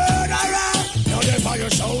 murderer, now there by your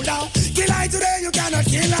shoulder. Kill I today, you cannot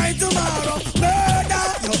kill I tomorrow. Murder,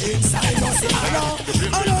 your inside must be hollow.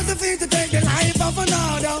 I know the feet to take the life of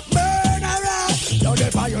another. Murderer, now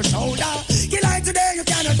there by your shoulder. Kill I today, you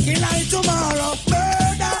cannot kill I tomorrow.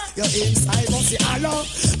 Murder, your inside must be hollow.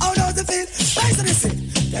 How does it feel? Listen to this.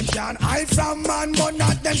 Them can't hide from man, but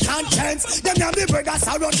not them conscience. Them young the brothers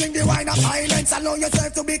are running the wine of violence. Allow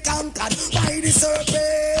yourself to be conquered by the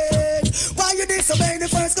serpent. Why you disobey the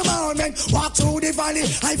first commandment? Walk through the valley,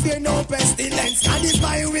 I fear no pestilence. God is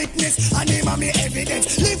my witness, and him and me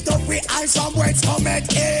evidence. Lift up with eyes from whence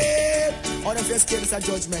cometh him. All of your skills are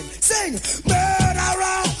judgment. Sing,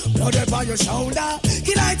 murderer, blood upon your shoulder.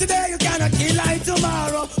 Kill I today, you cannot kill I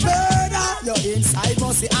tomorrow. Murder, your inside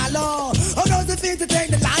must be hollow. How does it feel to take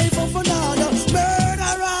the life of another?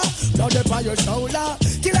 Murderer, blood upon your shoulder.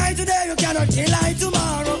 Kill I today, you cannot kill I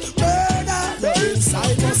tomorrow. Murder, your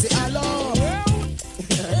inside must be hollow.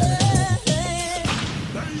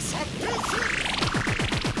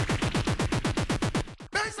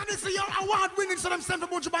 Award-winning, so them send for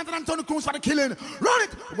Buju Banton and Tony Coons for the killing. Run it!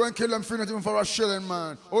 We're going to kill them, finish him for a shilling,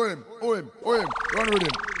 man. Oh him. Run with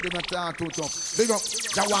him. Give him a time too tough. Big up,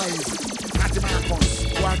 Jawise. Natty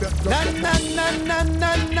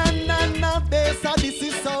Na, this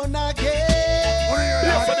is sound again.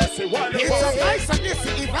 It's a nice and this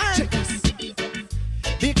event.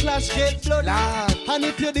 The clash get bloody. And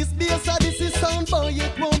if you this bass or this is sound boy,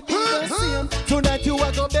 it won't be the same. Tonight you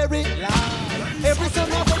are go bury. Every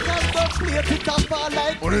song of a gun go play it up fall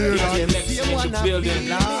like same one of the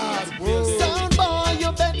sound boy,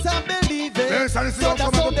 you better believe it. So the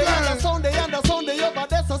Sunday and the Sunday over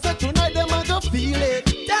there. So say tonight them a go feel it.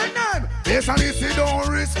 Tell them, this and this don't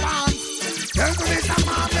respond. Tell them it's a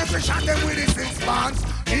man, let me shot them with his six bands.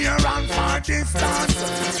 Near and far distance.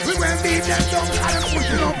 We will beat them down and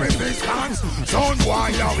putting up resistance. Sound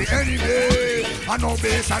boy, are we enemy? And no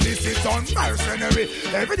base and this is on mercenary.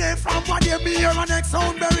 Every day from what they be here and next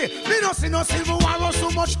sound berry. Me no see no civil war or so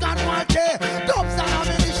much can work there. Dubs and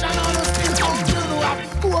ammunition on the still sound you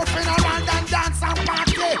have. Go up in around and dance and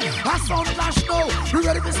party. A sound clash now, we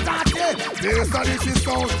ready to start it. Base and this is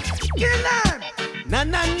sound. Kill them! Na.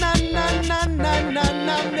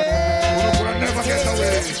 Never get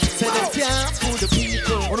away. Say they can't fool the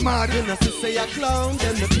people. What am I doing? You know, say a clown,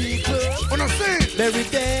 them the people. What am I saying? Very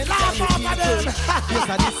dead, laugh off of them. Yes,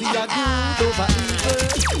 I did see a good over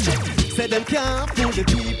evil. Say them can't fool the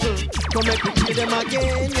people. Come make me kill them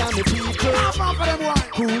again, yeah, the people. Laugh off of them, why?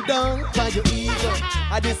 Cool down, by your evil.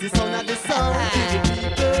 And this is sound of the sound to the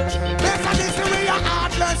people. Listen, this is where your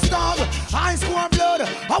heartless dog. High school blood.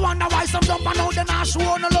 I wonder why some jump and out them not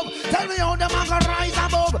show no love. Tell me how them a go rise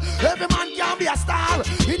above. Every man can be a star.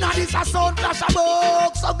 Inna this a sound flash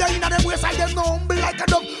above. So they inna them wayside them no humble like a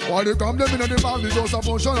dove. Why they come them inna the family just a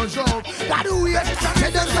function and show. That the way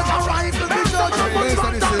say them get a rifle to judge.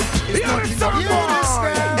 It's nothing that you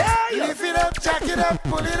understand. Lift it up, jack it up,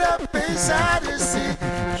 pull it up inside the seat.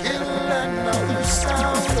 Kill another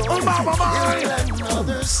sound. Kill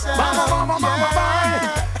another sound.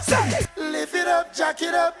 Lift it up, jack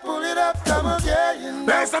it up, pull it up, come again.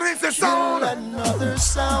 Best is the sound. Another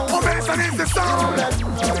sound. Oh, best is the sound.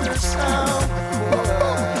 Another sound.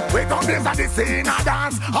 We We don't miss a this in a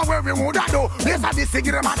dance. And where we would do, miss a this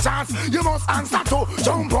give them a chance. You must answer to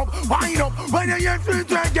jump up, wind up. When you hear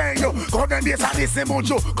it again, you go then miss a this in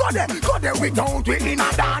Buju. Go there, we don't we in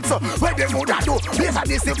a dance. Where they would do, miss a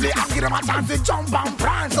this play and give them a chance to jump and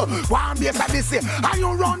prance. One miss a this and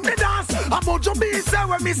you run the dance. And Buju be say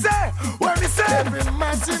when me say, every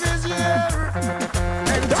massive is here.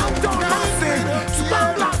 And downtown massive,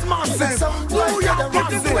 Spanglass massive, New York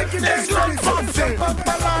massive, England massive.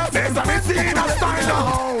 There's a missing a style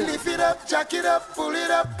now. Lift it up, jack it up, pull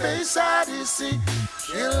it up, bass Odyssey.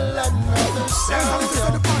 Kill another sound.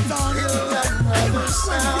 Kill another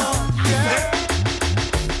sound. Yeah.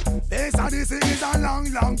 Bass Odyssey is a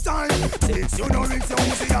long time. Since you know it's your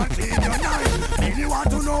Uzi and clean your knife. If you want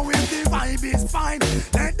to know if the vibe is fine,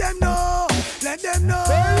 let them know.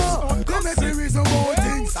 Come and see reason about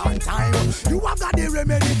things on time. You have got the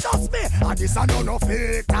remedy, trust me. And this a no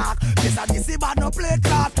fake talk. This a this bad no play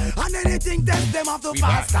card. And anything test them have to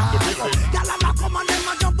pass talk. Y'all come and them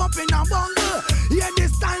a jump up in a bungle. Yeah,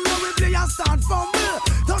 this time when we play and start fumble.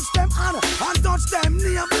 Touch them hand and touch them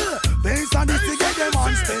neighbor. Bass Odyssey get them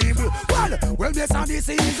unstable. Well, Bass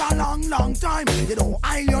Odyssey is a long time. You don't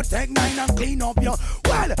aisle your tech nine and clean up your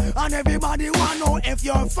well. And everybody want know if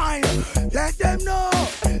you're fine. Let them know.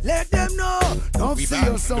 Don't see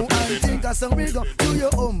your song and think a song we go do you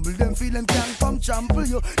humble. Them feel them can come trample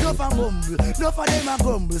you. No for mumble, no for them a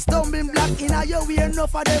grumble. Stumbling black in a your way, no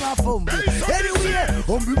for them a fumble. Anyway,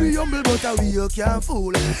 humble be humble, but a way you can't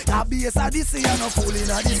fool. That Bass Odyssey and no fool in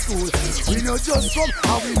a this school. We no just come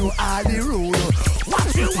and we know all the rule.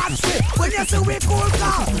 Watch it, when you say we cool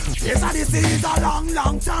car. Bass Odyssey is a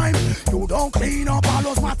long time. You don't clean up all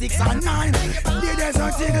those matics and nine. The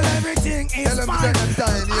desert jiggle, everything is fine.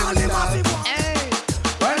 All the massive hey,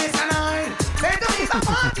 well it's a 9. They do is a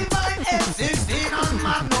 45 F16 on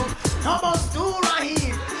Magnum. No bus to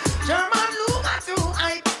Rahim. German Luga to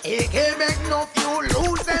I. AK make no fuel,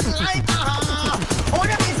 lose them like oh,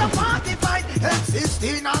 there is a 45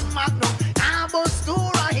 F16 on Magnum. No bus to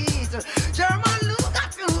Rahim. German Luga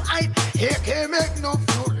to I. AK make no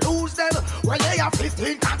fuel, lose them. Well they are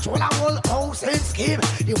 15 control a whole house and scheme.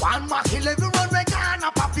 The one mark 11 run we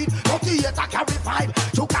gonna pop it. 38 a carry 5.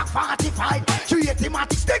 2 clock 45. 380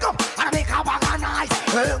 matic stick up and make a bag of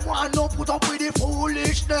nice. One no put up with the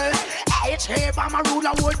foolishness. H.A. Bama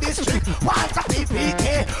ruler world district. What's a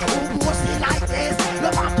PPK? Who goes still like this?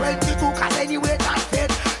 Level 22 cause anyway that's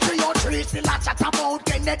it. 303 still a chat about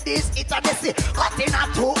getting this. It's a messy. Cutting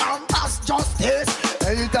up 2 and that's justice.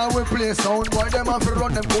 Anytime we play sound, boy, them have to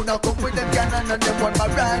run them gonna come with them cannon and them one by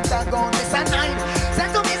right and gun. It's a 9.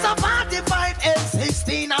 Send to me some 45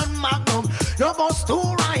 L16 and Magnum. No bus to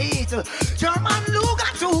right. German Luga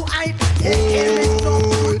to I.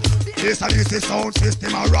 This is the sound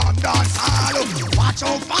system around dance hall. Watch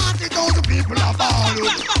out, 40,000 people are fall.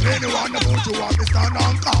 Anyone about you want to stand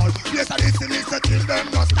and call. Yes, I listen to kill them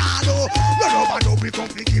no style. No nobody we come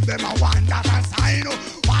to give them a one that and sign.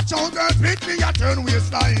 Watch out, girl, hit me a turn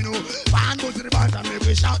waistline. One goes to the band and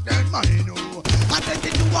maybe shout them mine. I take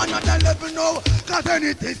it to another level now. Cause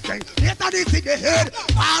anything can. Yes, I see the head.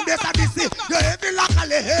 Yes, I see the heavy lock on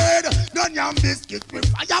the head. None yam biscuit with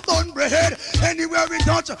fire bun bread. Anywhere we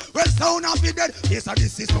touch, well, sound of it dead. Yes, I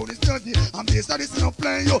see sound is dirty. And yes, I see no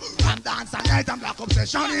playing you. From dance and night and black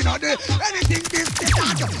obsession in a day. Anything this is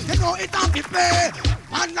that. You know it can't be play.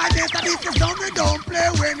 And like this, I see sound we don't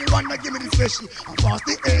play. When you want to give me the special. And pass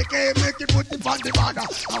the AK, make it put it on the border.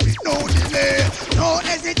 And with no delay, no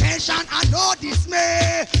hesitation and no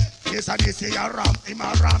dismay. Yes, I see a ramp, him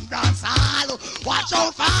a ramp dance hall. Watch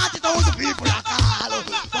out, 40,000 people are call.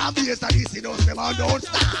 From yes, I see those them and don't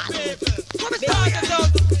stall.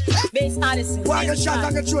 Bass Odyssey. Why you shot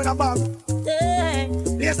and you throw the bomb?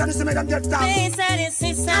 Yes, I see me them get down. Bass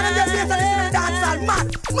Odyssey sound. And them yes, I see me dance all mad.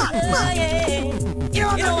 You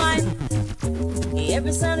know what?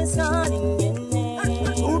 Every sound is calling your name.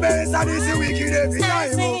 Who Bass Odyssey wicked every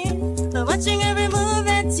time. Watching every move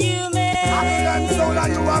that you make. And so that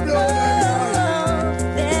you are blown.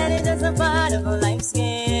 That is just a part of a life's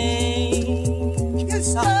game.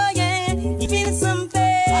 Yes, oh yeah, you feel some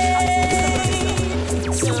pain.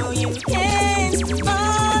 So you can't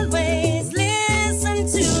always listen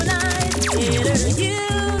to lies. It'll you,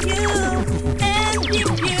 and keep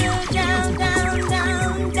you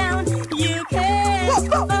down. You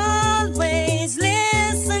can't always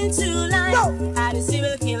listen to lies. Odyssey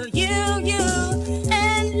will kill you.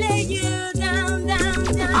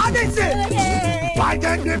 Why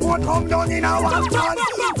then the boat come down in a one pan?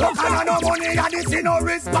 No kind of no money and this in no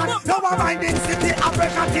response. No one mind in city,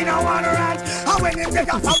 Africa in a one ranch. And when him get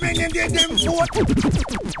up, when him get them foot.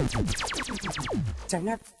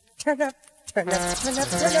 Turn up. Turn up, turn up,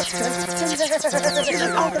 turn up, turn up, turn up.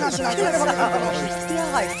 Yeah,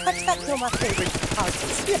 touch that to my favorite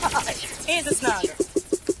artist. Yeah. Here's a snuggle.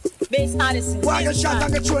 Bass Odyssey. Why you shot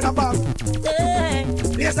and get thrown about?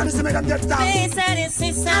 Bass Odyssey make them get down. Bass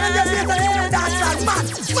Odyssey sound. And them bass Odyssey dance mad.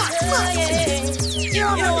 You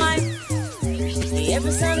know why?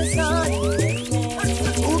 Every sound is on.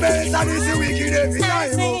 Who Bass Odyssey wicked every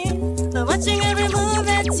time? Watching every move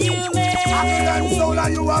that you make. After them soul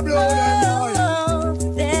and you are blowing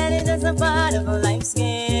them. That is just a part of a life's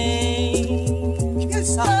game.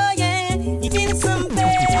 Yes, sir. Oh yeah, you feel some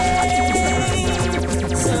pain.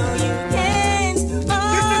 So you can't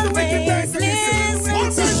always listen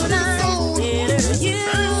to sound. It'll you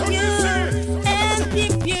and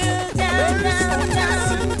keep you down.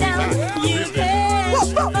 You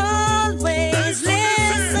can't always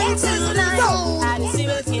listen to life. Odyssey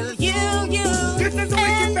will kill you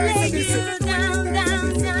and lay you down.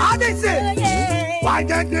 Odyssey! Why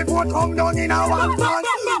can't the boat come down in our pants?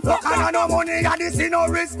 Look at no money and this is no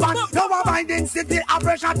response. No one finding city a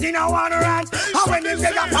pressure in a one ranch. And when him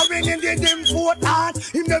say that coming in the dim foot heart,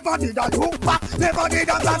 he never did a look back, never did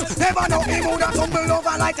a glance, never know him would have tumbled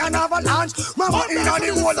over like an avalanche. Mama in on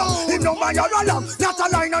the water, him no buy your alarm. Not a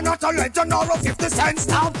line or not a legend or a 50-cent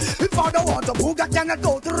stamp. If father want to book, I cannot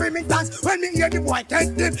go to remittance. When me hear the boy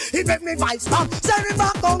take him, he make me vice pump. Send him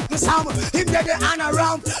back Uncle Sam, him get the hand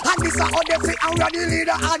around. And this a Odyssey and we are the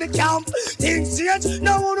leader of the camp. Things change,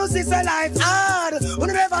 no one who sees a life hard. Who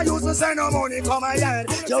never used to send no money come a yard.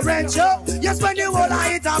 You rent you, you spend the whole of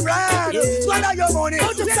it abroad. Swallow your money.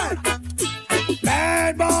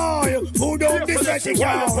 Bad boy, who don't distress you,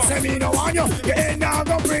 send me no one you ain't now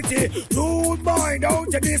go pretty. Rude boy,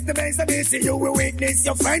 don't you diss the base of this. You will witness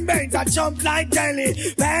your friend bangs a jump like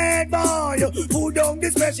jelly. Bad boy, who don't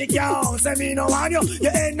distress you, send me no one you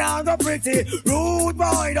ain't now go pretty. Rude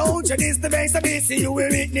boy, don't you diss the base of this. You will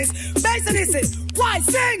witness base of this. Why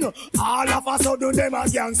sing? All of us so do them a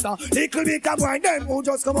gangster. Little bit of boy, them who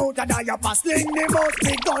just come out and die up a sling. They must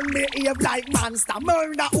be gun behave like monster.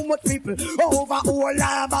 Murder who much people over all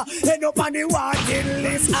lava. Head up on the wanted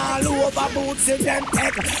list. All over boots in them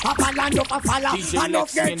tech. Up and land up a falla. And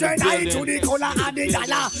up get turned eye to the color of the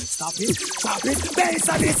dollar. Stop it, stop it. Base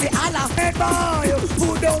of this Allah. Hey boy,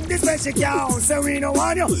 who down this basic cow? Say we no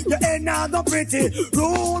want you. You ain't not so pretty.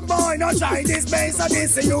 Rude boy, no try this base of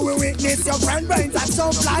this. You will witness your friend brains and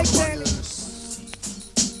jump like jelly.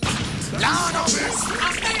 Lord of this.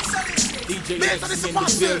 DJ Base of this in the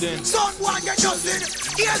building. Son boy get nothing.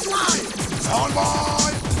 Here's why. Son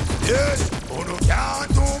boy. Yes. Oh no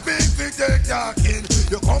can't too big for take talking.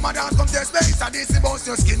 You come and dance, come test base and this about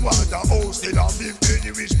your skin. Water house still a big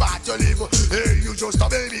any which part you live. Hey, you just a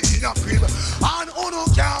baby in a crib. And oh no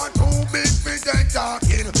can't too big for take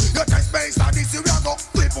talking. You test base and this you go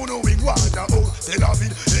flip on the wing. Water house still a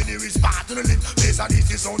big any which part you live. Base and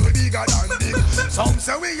this is sound bigger than big. Some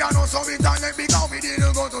say we are no so we don't make big how we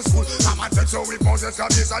didn't go to school. Come and tell so we possess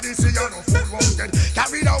a base and this is no food wanted.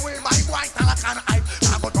 Carried away my white and I can't hide.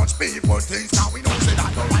 I go touch people things now we know say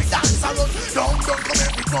that the right dance around. Don't come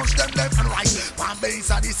here we crush them left and right. One base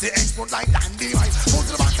and this is explode like dandy right. Put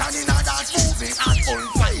the Banton in a dance moving and full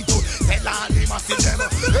fight. Tell all the massive them.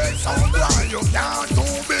 Hey sound boy you can't do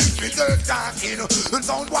big with the talking. And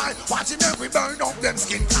sound boy watching them we burn up them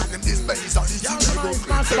skin. Cause them this base and this is go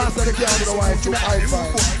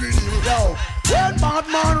yo, when bad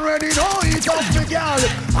man ready, no, he's up the girl.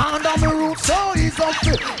 And on the roof, so he's up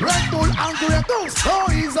the Red Bull and Grey Goose, so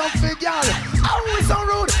he's up the girl. Oh, it's so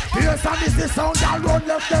rude. Yes, and this is sound that run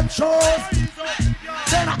left them shows.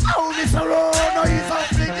 Then oh, this a road, no, he's up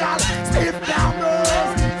the girl. Stiff down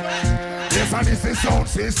road. Yes, and this is sound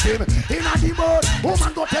system. In a the boat,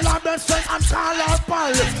 woman go tell her best friend and call her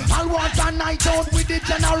pal. I'll want a night out with the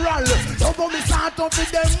general. Don't go me start up with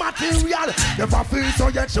them material. Never feel so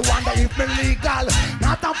yet she wonder if me legal.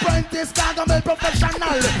 Not apprentice, gargamel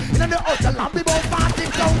professional. In the hotel lobby about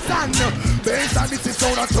 40,000. Based on this is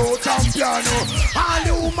sound a true champion. All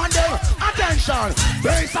the woman there, attention.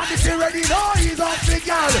 Based on this is ready, no, he's up the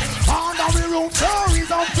girl. Under the room, so he's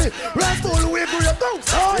up the Red Bull with Grey Goose,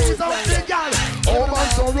 so he's up the girl. Oh man,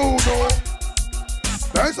 so rude, no.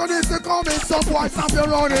 Based on this, the comments, some boy stop you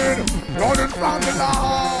running from the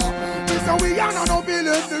law. This is we are not no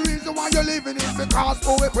villain. The reason why you're living is because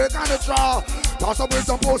we break on the straw. Toss up with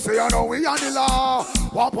some pussy, you know we on the law.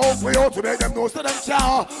 Wap out we out to make them know to them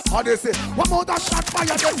chow. Odyssey, one more that shot fire,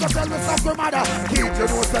 then to tell me something matter. Keep you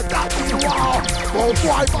know say that you are. Go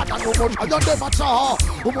boy, but I know much, I don't never chow.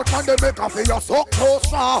 Who much man they make a for your so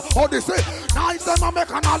close, Odyssey, nice them a make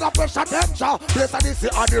another pressure temperature. Place Odyssey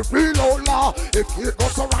are the real old law. If you go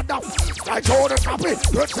so random, strike out the copy.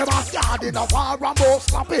 Let's have a yard in a war and most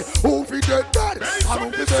sloppy. Who feed the dead, and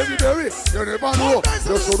who feed the berry. You never know,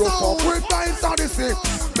 you should have come with nice Odyssey.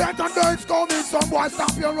 Better days coming, some boy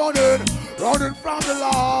stop you running. Running from the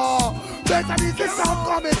law. Better this is sound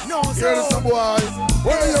coming. No, sir. Here's some boy.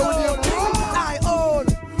 Where you with your I own.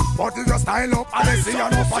 But if you style up and they see you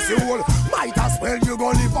no possible, might as well you go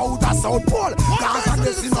live out a South Pole. Cause and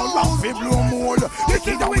they see no round fi blow mold. The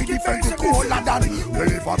kid that we defend the colder than.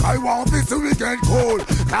 Well if I want this we get cold.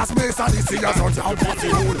 Cause Mason is see us on town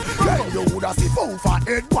possible. Then you woulda see foul for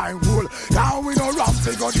head wine roll. Now we no round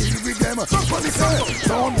fi go deal with them. But they say,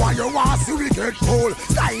 don't why you want see we get cold.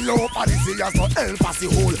 Style up and they see us no help us the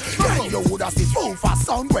hole. Then you woulda see foul for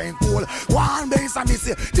sound wine cold. One Mason is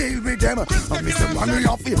say deal with them. And me say man we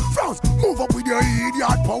have fi frowns, move up with your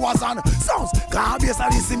idiot powers and sounds. Can't be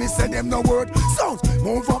sorry, see me say them no word. Sounds,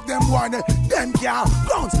 move up them one, them can't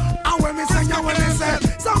bounce. And when me say, yeah, when me say,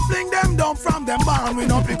 some fling them down from them barn. We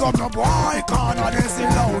no pick up no boy corner, they see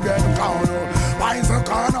loud them corner. Why the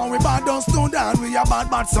corner, we bad don't stone down, we a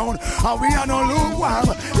bad sound. And we are no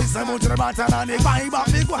lukewarm. It's a much of the battle and the vibe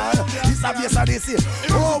of big one. It's a base of this,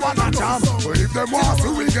 oh what a jam. But if them want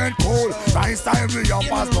to, we get cold. Right style, we a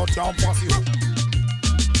pass, not jump for you.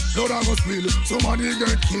 Blood I go spill, somebody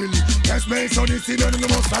get killed. Yes, make so this then we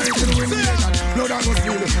must fight to win the nation. Blood I go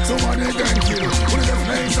spill, somebody get killed. Only just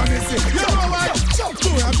make so this jump to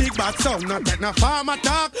a big bad sound, not take no farmer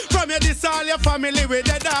talk. From your this all your family with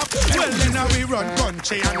the dog. Well then we run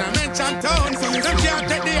country and I mention town. So them can't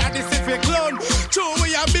take the Odyssey for clown. True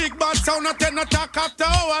we a big bad sound, not take no talk after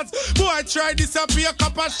hours. Boy try disappear,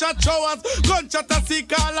 couple shot showers. Gunshot a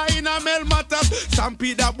sick all in a mail matters.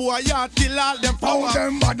 Stampede a boy yard till all them power.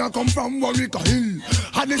 Come from Warwick Hill,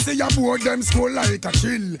 and they say you board them school like a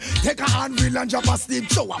chill. Take a handbill and drop a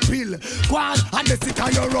sleep show a pill. Go on, and they see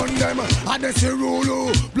can you run them, and they say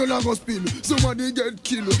roll, blood a go spill. Somebody get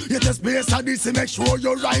killed. You just base on this, make sure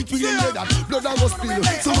you're right with your head. Blood a go spill.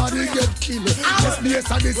 Somebody get killed. Just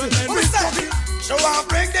base on this. So I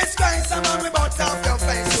bring this grace, I'm on about off your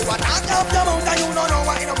face. You want to off your mouth and you don't know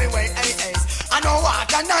why you know me way. I know what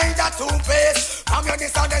I neither two-face. From your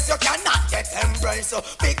dishonest you cannot get embraced. So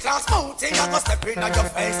big class mountain, you go step in on your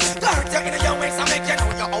face. Dirty in your waist and make you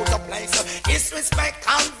know you're out of place. Disrespect,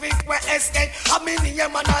 convict, we escape. I mean, you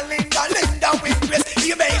man a Linda with grace.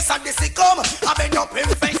 You base and this come. I been up in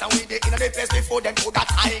face and we did in the place before them could have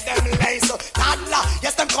tied them lace. Toddler,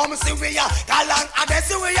 yes them come see we are. Galang, and they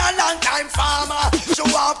see we are long time farmer. So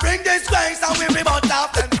I bring this grace and we remote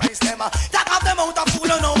off them face them. Take off them out of fool,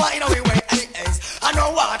 you know what, you know we wait. I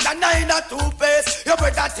know what, a 9 or 2 pace. You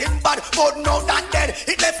better think bad, but no that dead.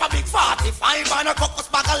 It left a big 45 and a cocos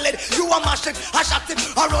bag of lead. You a mash it, I shot it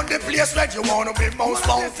around the place red. You wanna be most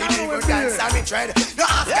mounted, even dance and me tread. No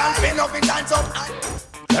ask can't pay nothing, dance up.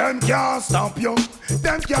 Them can't stop you,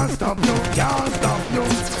 them can't stop you, can't stop you.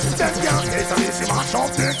 Them can't say so this is mash up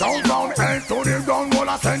the town round. Head to the ground, wall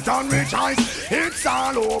a cent and rich eyes. It's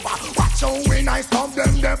all over, watch how we nice stop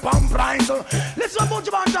them, they pump price. Listen about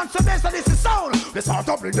your Banton, so best of this is sound. We start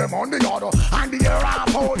to bring them on the order, and the air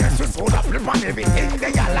up, oh yes, we sold up, flip on everything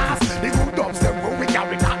they are last. The good dubs, them who we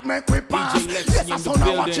carry that make we pass. Yes, I saw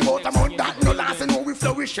now watch about them on that, no last, and how we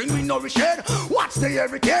flourishing, we nourishing. Watch the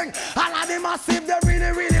everything, all of them massive, they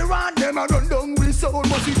really run them a run down with soul,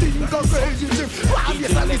 but you think of crazy thing. Wow,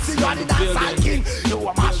 yes, I listen, you are the dance king. You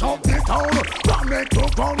a mash up the town, from the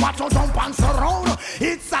to ground, watch out jump and surround.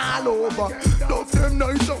 It's all over, love them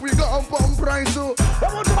nice, so we got a pump price, so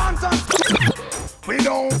come on to Banton. We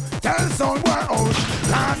don't tell somewhere else.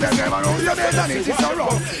 Cause them never know you better than it is so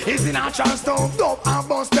rough. It's in a chance to up and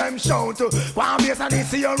bust them shout. One base and they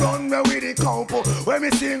see you run me with the couple. When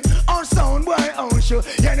we sing on sound boy on show.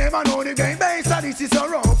 You never know the game bass and this is so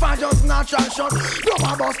rough. I just natural shot. Up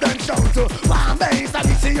and bust them shout. One base and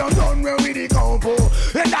they see you run me with the couple.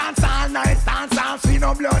 We dance all night, dance and see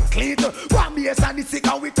no blood clean. One base and they see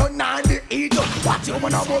how we turn on the heat. Watch you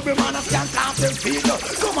when a bubble man and can't off them feet.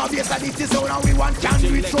 Come on base and this is how now we want. Can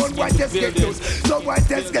do it so white test get loose, so white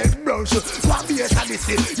test get brush. What be a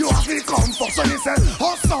sadistic, you have to come for so listen.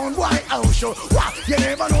 Oh sound white out show. What? You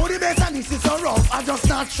never know the best and this is so rough. I just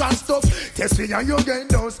not natural stuff. Test me and you get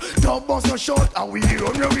those. Don't bust no short and we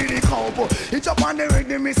run you really couple. It's up on the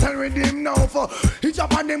rhythm, it's a rhythm now for. It's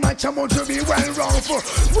up on the match, I'm to be well round for.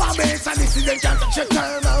 Rabbits and this is the can't touch your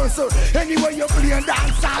time also. Anyway you play and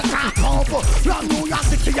dance, I can't cover. From New York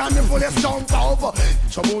City and the fullest jump over.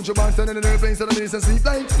 Trouble your Banton and the airplanes and the minutes and sleep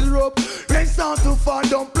like syrup. Rain start to fall,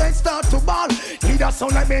 don't play start to ball. Need a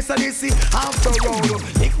sound like bass and this is after roll.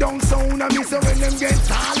 Lick down sound and miss when them get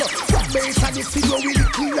tall. Rock bass and this is where we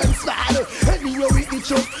kill and style. Anywhere we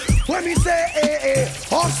eat up. When me say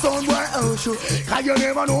oh son boy oh shoot. Cause you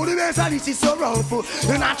never know the bass and this is so rough.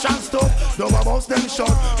 The natural stuff, don't bounce them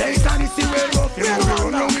short. Bass and this is real rough. You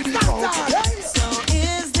run now with the count. So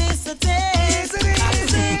is this a test?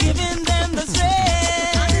 Is it giving them the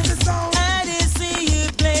strength? I did see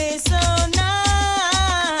you play so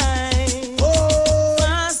nice.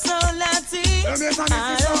 Oh, so Latin.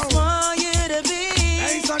 I just want you to be.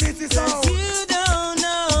 Cause you don't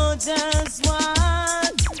know just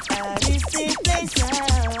what Odyssey plays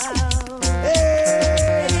out.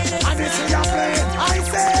 Hey, and this is your play. I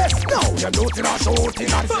say, no, you're looting or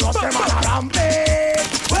shooting and thrust them on a rampage.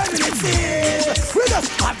 When it is, we just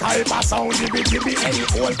a type of sound, give any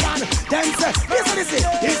old man. Then say, listen,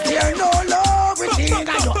 is there no love within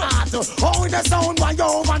your heart? Oh, the sound while you're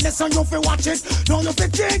over the sun, you feel watch it. No, you feel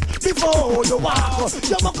think before you walk.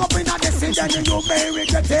 You walk up in the scene, then you may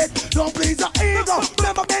regret it. Don't please your ego.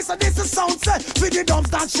 Remember, based on this sound set. With the dumps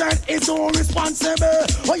that shirt is so responsible.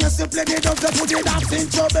 When you simply the dumps, they put it up in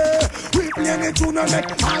trouble. We play the tune and make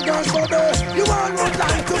our girls bubble. You all would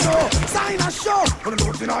like to know. Sign a show. But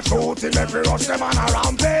looting a shooting, every rush them on a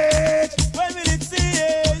rampage. When will it see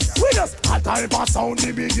it? We just a type of sound,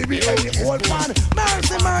 give any old man.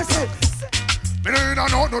 Mercy, mercy. Me need a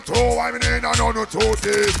no too, I me need a no too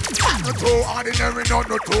deep. No too ordinary, no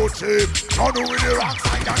too cheap. No with the rock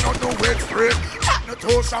side, no with grip. No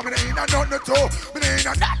too strong, me need a no too. Me need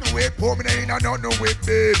a no with poor, me need a no with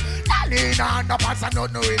big. No need a no pass and no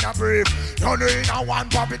in a brief. No in a one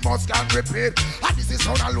pop, it must can repeat. And this is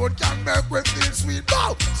sound alone can make we feel sweet.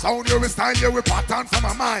 Now, sound you with style, you with pattern from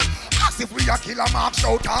my mind. As if we a killer mark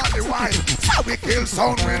shout all the while. So we kill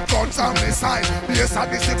sound with guns and missile. Yes,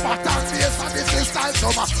 and this is pattern, yes, and this is style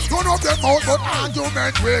summer. Don't know them out, but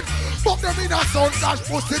argument weak. Fuck them in a sound clash,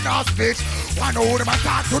 pussy in a speech. One who them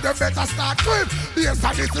attack to them better start with. Yes,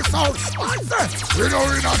 and this is sound. I say, we know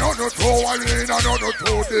in a no too, I mean in a no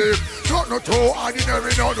too deep. No too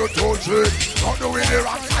ordinary, no too cheap. No with the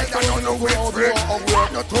rock side, I no with brick.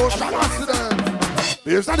 No too strong accident.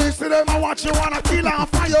 If I this to them, I watch you wanna kill and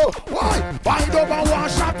fire. Why? Wind up and one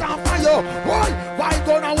shot and fire. Why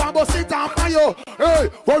gun and one bust it and fire? Hey,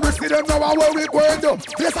 when we see them now, where we going to?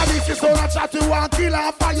 Yes, I this is so not chat you want kill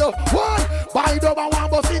and fire. Why? Wind up and one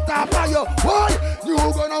bust it and fire. Why? You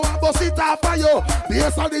gonna want bust it and fire.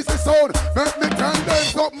 Yes, I this is sound. Make me tell them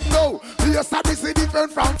something now. Yes, I this is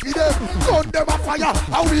different from them. Gun them a fire,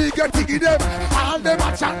 and we get to give them. All them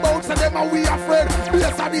a chat bounce and them and we afraid.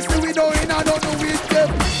 Yes, I this is we know in and don't know it.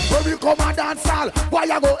 When we come and dance all, why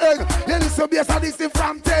you go in? You listen bass and this is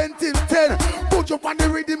from 10 till 10. Put you on the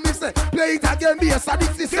rhythm, mister. Play it again, bass and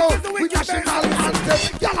this is so. We national anthem.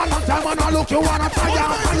 Y'all a long time and I look you wanna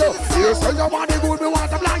fire for you. You say you want the good, me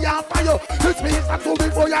want to fly for you. This means that to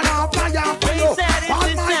before you now fly for you.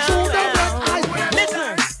 On my shoulder,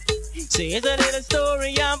 listen. See, it's a little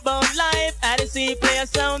story about life. Odyssey play a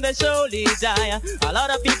sound that surely die. A lot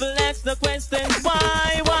of people ask the question,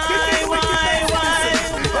 why?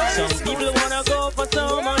 Some people wanna go for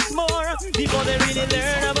so much more before they really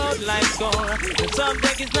learn about life's score. The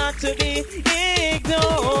subject is not to be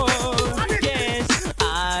ignored. Yes,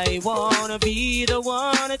 I wanna be the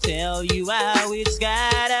one to tell you how it's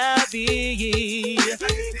gotta be.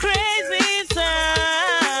 Crazy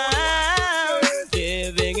sound,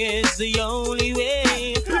 living is the only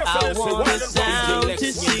way. I want the sound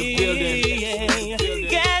to see.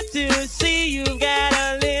 Got to see, you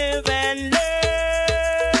gotta live and learn.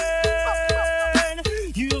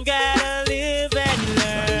 You gotta live and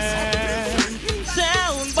learn.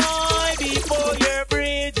 Sound boy, before your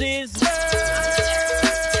bridge is burned.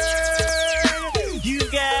 You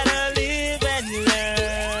gotta live and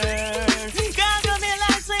learn. God come here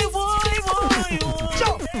like say, boy.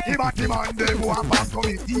 The man, them want back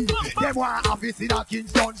committee. Them want office in a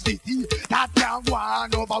Kingston City. That can go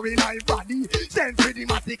on over in my body. Send for the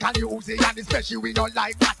matic and use it. And especially we don't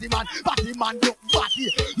like Batman. Batman look batty.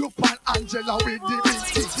 Look on Angela with the big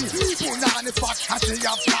titty. Put on the spot and say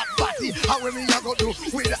have flat batty. And when me a go do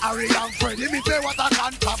with Harry and Freddy. Me say what I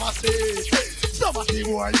can controversy. Somebody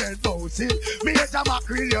boy get bouncing. Me a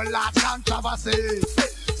mackerel your last controversy.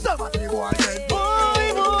 Somebody boy get boy.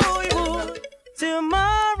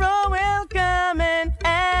 Tomorrow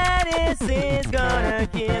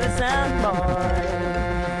kill a sound boy.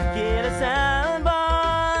 Kill a sound boy.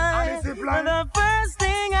 The first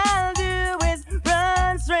thing I'll do is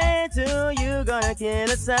run straight to you. Gonna kill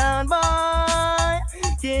a sound boy.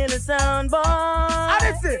 Kill a sound boy.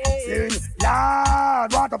 Sing,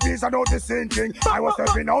 Lord, what a piece of dirty sinking. I was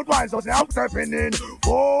stepping out while so now stepping in.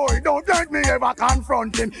 Boy, don't let me ever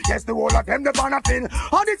confront him. Yes, the whole of them, the banner thing.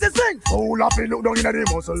 How this is sing? Full of it, look down in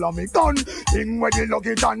the muscle of me gun. Thing where the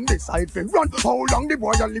luggage on this side fin run. How long the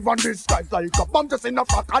boy live on this guys like a bomb just in a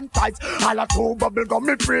frock and tights. All a two bubble gum,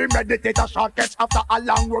 me premeditate a short catch after a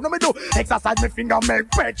long run. Me do exercise, me finger make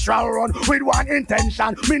petrol run. With one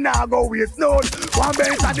intention, me now go waste none. One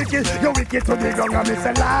base and the kill, you wicked to the ground and me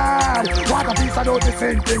say lad. What a piece of dirty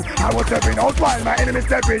sinking. I was stepping out while my enemy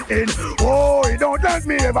stepping in. Oh, don't let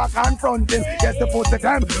me ever confront him. Yes, the pussy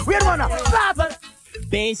them. We're gonna stop.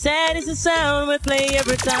 Bass head is a sound we play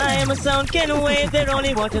every time. A sound can wave, they're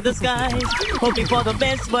only one to the skies. Hoping for the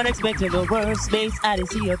best, but expecting the worst. Bass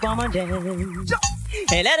Odyssey upon my dance.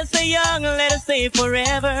 Hey, let us stay young and let us stay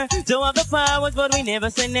forever. Don't have the powers, but we never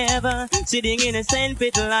say never. Sitting in a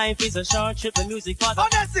sandpit, life is a short trip of music for the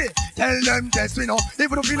Odyssey. Tell them yes, we know. If you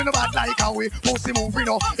don't feeling bad like how we pussy move, we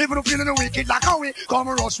know. If you don't feeling the wicked like how we come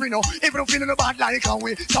rush, we know. If you don't feeling bad like how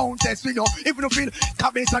we sound test, we know. If you don't feel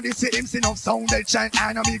bass on the same sin of sound, they chant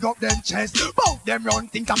and I big up them chest. Both them run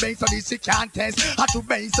think I'm bass, so this you can't test. I to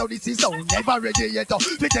bass, so this is sound never ready yet.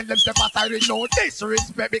 We tell them step aside with no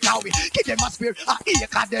disrespect because we give them a spirit. Here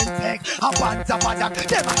can them take a want of that.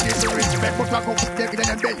 Never disrespect, but we go put them in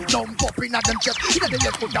them belly. Jump up in at them chest. In the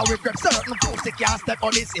left foot we grab certain pussy can't step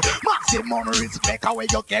on this. Maximum respect away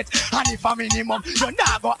you get. And if a minimum, you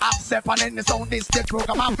not go accept. And then the sound this the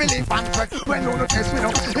program I'm feeling fantastic. When you don't test me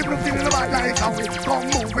now, if you feeling about like how we come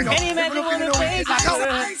moving up. Any man you wanna face like how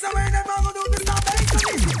I say when them man go do this stuff, bass on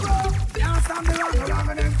this crow. Can't stand the wrong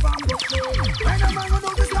and them from go slow. When them man go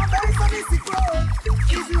do this stuff, bass on this crow.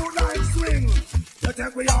 If you like swing, you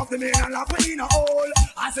take me off the main and lock me in a hole.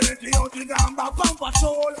 Accidentally out the ground back on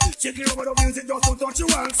patrol. Check it over the music just to touch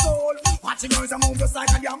your own soul. Watch the girls and move the side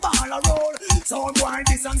and the ball a roll. Sound wind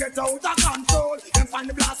this and get out of control. Then find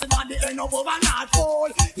the blasted at the end of over not fall.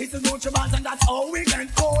 This is Buju bands and that's how we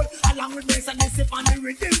get cold. Along with bass and this sip and the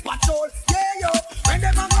rhythm patrol. Yeah yo, when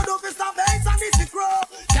them man go do this stuff, bass and this crow.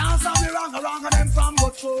 Can't stop the wrong and them from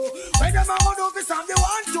go through. When them man go do this stuff, they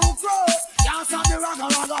want to crow. Can't stop the wrong.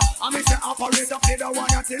 I miss the operator play the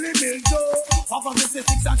one until it build Joe. Off of the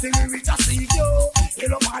 6 until we reach a seat yo.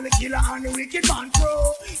 Yellow all the killer and the wicked man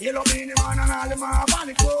pro. Yellow beanie man and all the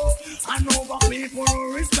man crow. And over people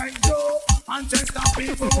who respect Joe. And just stop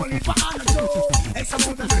people only for honor Joe. X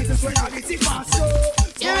amount of nights when I get it fast so.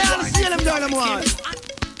 Yeah, we have to see them down them one.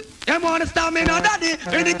 Them wanna stamina daddy,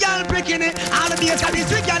 with the girl picking it. All the bass and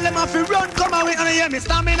this girl, them have to run, come away and hear me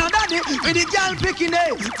stamina daddy, with the girl picking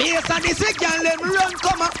it. Bass and this girl, them run,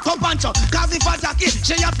 come punch up. Cause if a Jackie,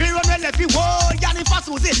 she have to run well left it, whoa. And if a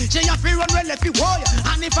Susie, she have to run well left it, whoa.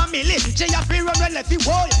 And if a Millie, she have to run well left it,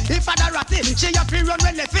 whoa. If a Dorothy, she have to run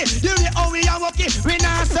well left it. The way how we are walking, we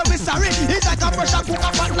not say we sorry. It's like a pressure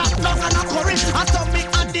cooker, but not long and a curry. And so me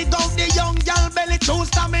and the down the young girl belly, true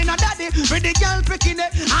stamina daddy, with the girl picking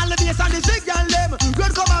it. All the bass and the sick girl them,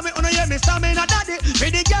 good come on me, wanna hear me stamina daddy,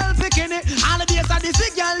 with the girl picking it. All the bass and the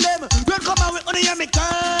sick girl them, good come on me, wanna hear me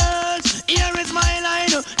girls. Here is my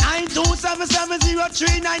line,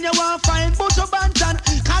 9277039. You want find Buju Banton,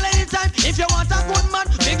 call anytime if you want a good man,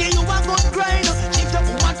 biggie you a good grind. Shift up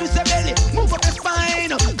want to say belly, move up the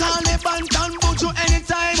spine. Call me Banton Buju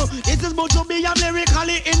anytime. This is Buju, be I'm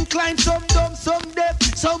lyrically inclined. Some dumb, some deaf,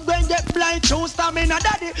 some going get blind. True stamina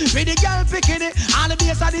daddy, with the girl picking it. All the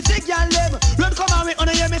bass and the sick girl them, run come on me,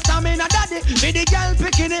 wanna hear me stamina daddy, with the girl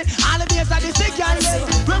picking it. All the bass and the sick girl them,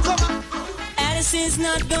 run come on. Odyssey's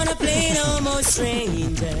not gonna play no more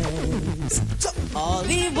strangers. All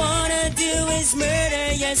we wanna do is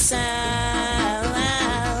murder your sound.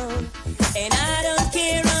 And I don't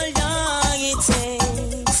care how long it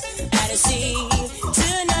takes. Odyssey,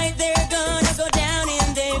 tonight they're gonna go down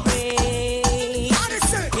in their grave.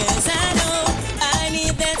 Cause I know I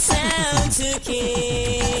need that sound to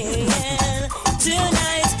kill.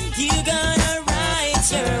 Tonight you gonna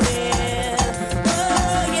write your will.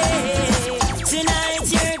 Oh yeah, tonight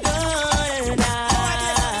you're gonna die.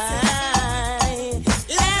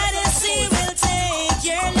 Odyssey will take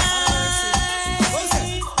your life.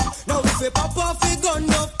 Now if we pop off a gun,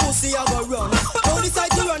 no pussy I go run. Don't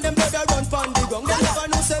decide to run, them brother run from the ground. They never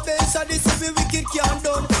know say bass and this be wicked can't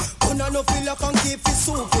done. No feel like can keep his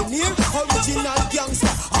souvenir. Original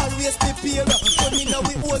gangster, always prepare. Come in now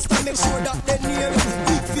we host to make sure that they near.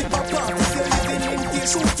 Big fit papa, if you're living in here,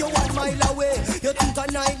 shoot you 1 mile away. You You think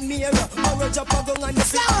a nightmare, courage up a gun and the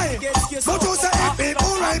fly. But you say if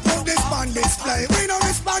people right put this on display, we no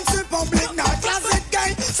responsive public, not closet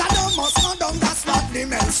gay. So don't must not down, that's what the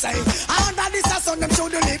men say. Under this son, them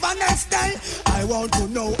should live a next day. I want to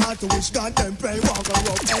know how to wish God them pray. Walk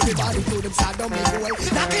around everybody to them side, don't make way.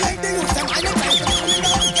 Not killing the youth, them I don't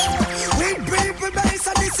with people base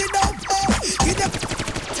and this is dope.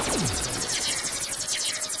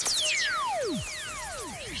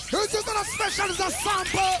 This is not a special, it's a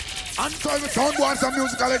sample. And so if someone wants a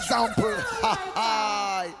musical example.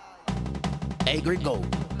 Hey gringo,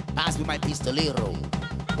 pass me my pistolero.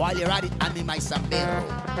 While you're at it, hand me my sombrero.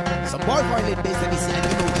 Some boy violent bass and and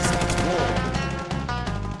you know this is war.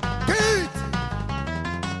 Pete!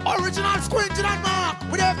 Original squint to that mark.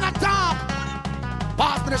 We have not talk.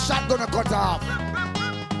 Pass me the shotgun and cut off.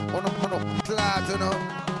 Oh no, glad you know.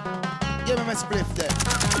 Give me my spliff there.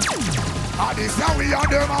 And this how we are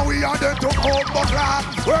them and we are them to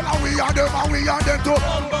Humbuckler. Well, we are them and we are them to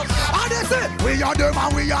Humbuckler. And this it, we are them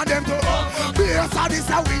and we are them to Humbuckler. Yes, and this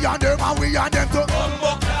how we are them and we are them to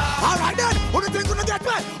Humbuckler. Alright then, who do you think gonna get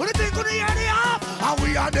me? Who do you think gonna hear the half? And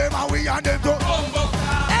we are them and we are them to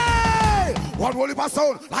Humbuckler. Hey! One whole heap of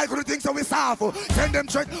sound, like who do you think so we suffer? Send them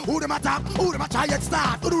trick, who them attack, who them a try and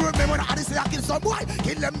start. Who do you remember when Odyssey I kill some boy?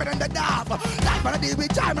 Kill them better than the daft. Time and I deal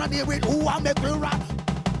with, time and I deal with, who I make me rap.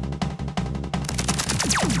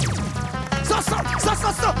 Suck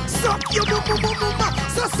your boom boom boom boom ma.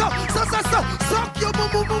 Suck your boom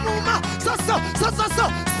boom boom boom ma. Suck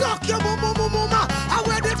your boom boom boom boom ma. I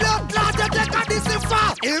wear the blood clot to take a this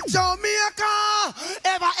far. If Jamaica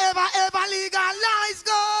ever legalize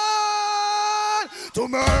gun to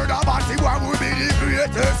murder Batty one will be the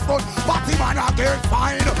greatest fun. Batty man against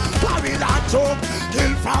fine. Babylon choke.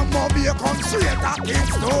 Kill from Mobile come straight to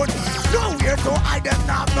Kingston. Nowhere to hide them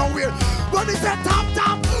now, nowhere. When we say top,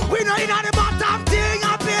 we know in the bottom thing.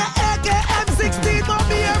 I pay AK-M16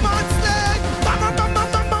 Mobile man sling. Bam bam bam bam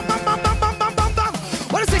bam bam bam bam bam bam bam bam.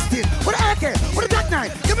 What a 16? What a AK? What a Black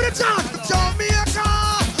 9? Give me the chance. Jamaica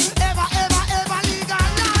ever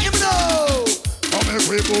legalize. Give me no. Come if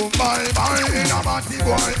we boom bye in a Batty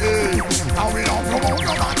boy day. Now we don't promote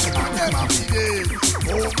no Batty man them a day.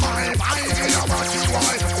 Boom bye in a Batty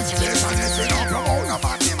boy. Yes and this we don't promote no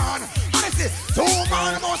Batty man. Two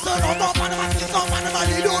man must run up and man kick up and the man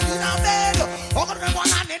he don't in a bed. Come on them one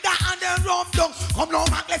and the that and then rub down. Come now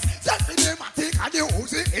Magless, set me them and take and you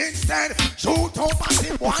Uzi instead. Shoot up and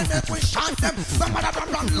see one make we shot them. Somebody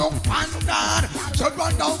run look and down. Should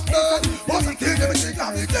run down third. But the thing them think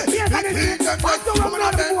of it. They them like come on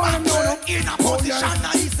them man in a position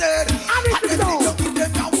that he said. And they think you give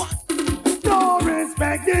them now what? No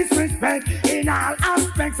respect, disrespect in all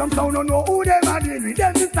aspects. Some don't know who them are dealing with.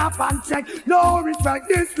 Them to stop and check. No respect,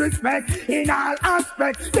 disrespect in all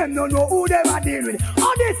aspects. Them don't know who them are dealing with.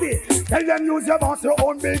 Odyssey, tell them use your boss, your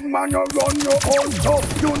own big man, you run your own show.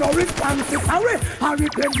 You know responsibility. Harry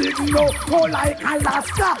them didn't know. Go like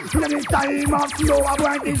Alaska. In the time of snow, I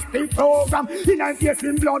want this big program. In a case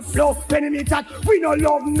in blood flow. When we chat, we no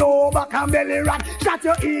love no back and belly rat. Shut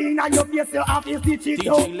you in and your face, you have to stitch it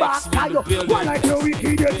up back. One like you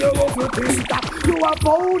wicked, you go to think that you are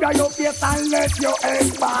bold of your face and let your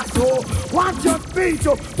head back. So watch your speech,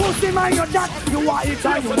 pussy man your chat. You are it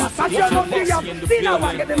and you are such a lucky up. See now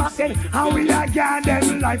I get them a say, how we like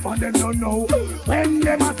them life and them don't know. When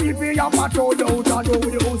them a see me up a throw out and do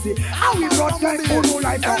the pussy. How we protect for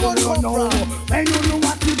life and don't know. When you know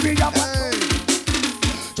what to be up a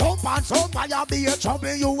jump and jump and you be a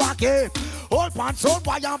trouble you okay. Hold pants up,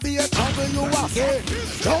 why you be a trouble you okay?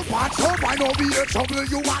 Jump and jump, why no be a trouble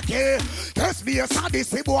you okay? Test me a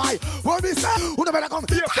sadisty boy. What we say? Who no better come?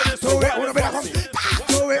 Talk to it, who no better come? Talk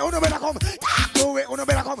to it, who no better come? Talk to it, who no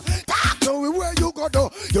better come? Talk to it, where you go do?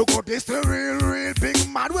 You go this the real big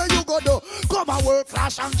man, where you go do? Come and work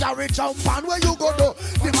flash and carry jump and where you go do?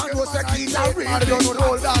 The man was a kid a real big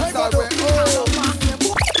man.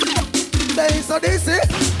 They so this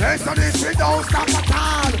don't stop at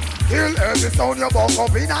all. Kill every sound you buck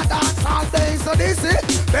up in a dance hall. They so this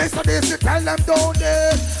tell them don't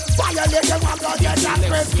this. Violate them and go get that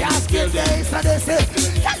press casket. They so this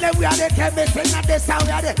tell them we are the chemistry and this how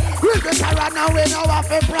we are the real veteran and we know how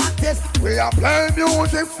to practice. We are playing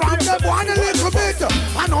music from them one a little bit.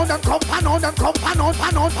 And on them come, and on them come, and on.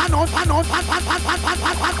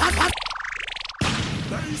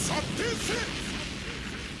 They so this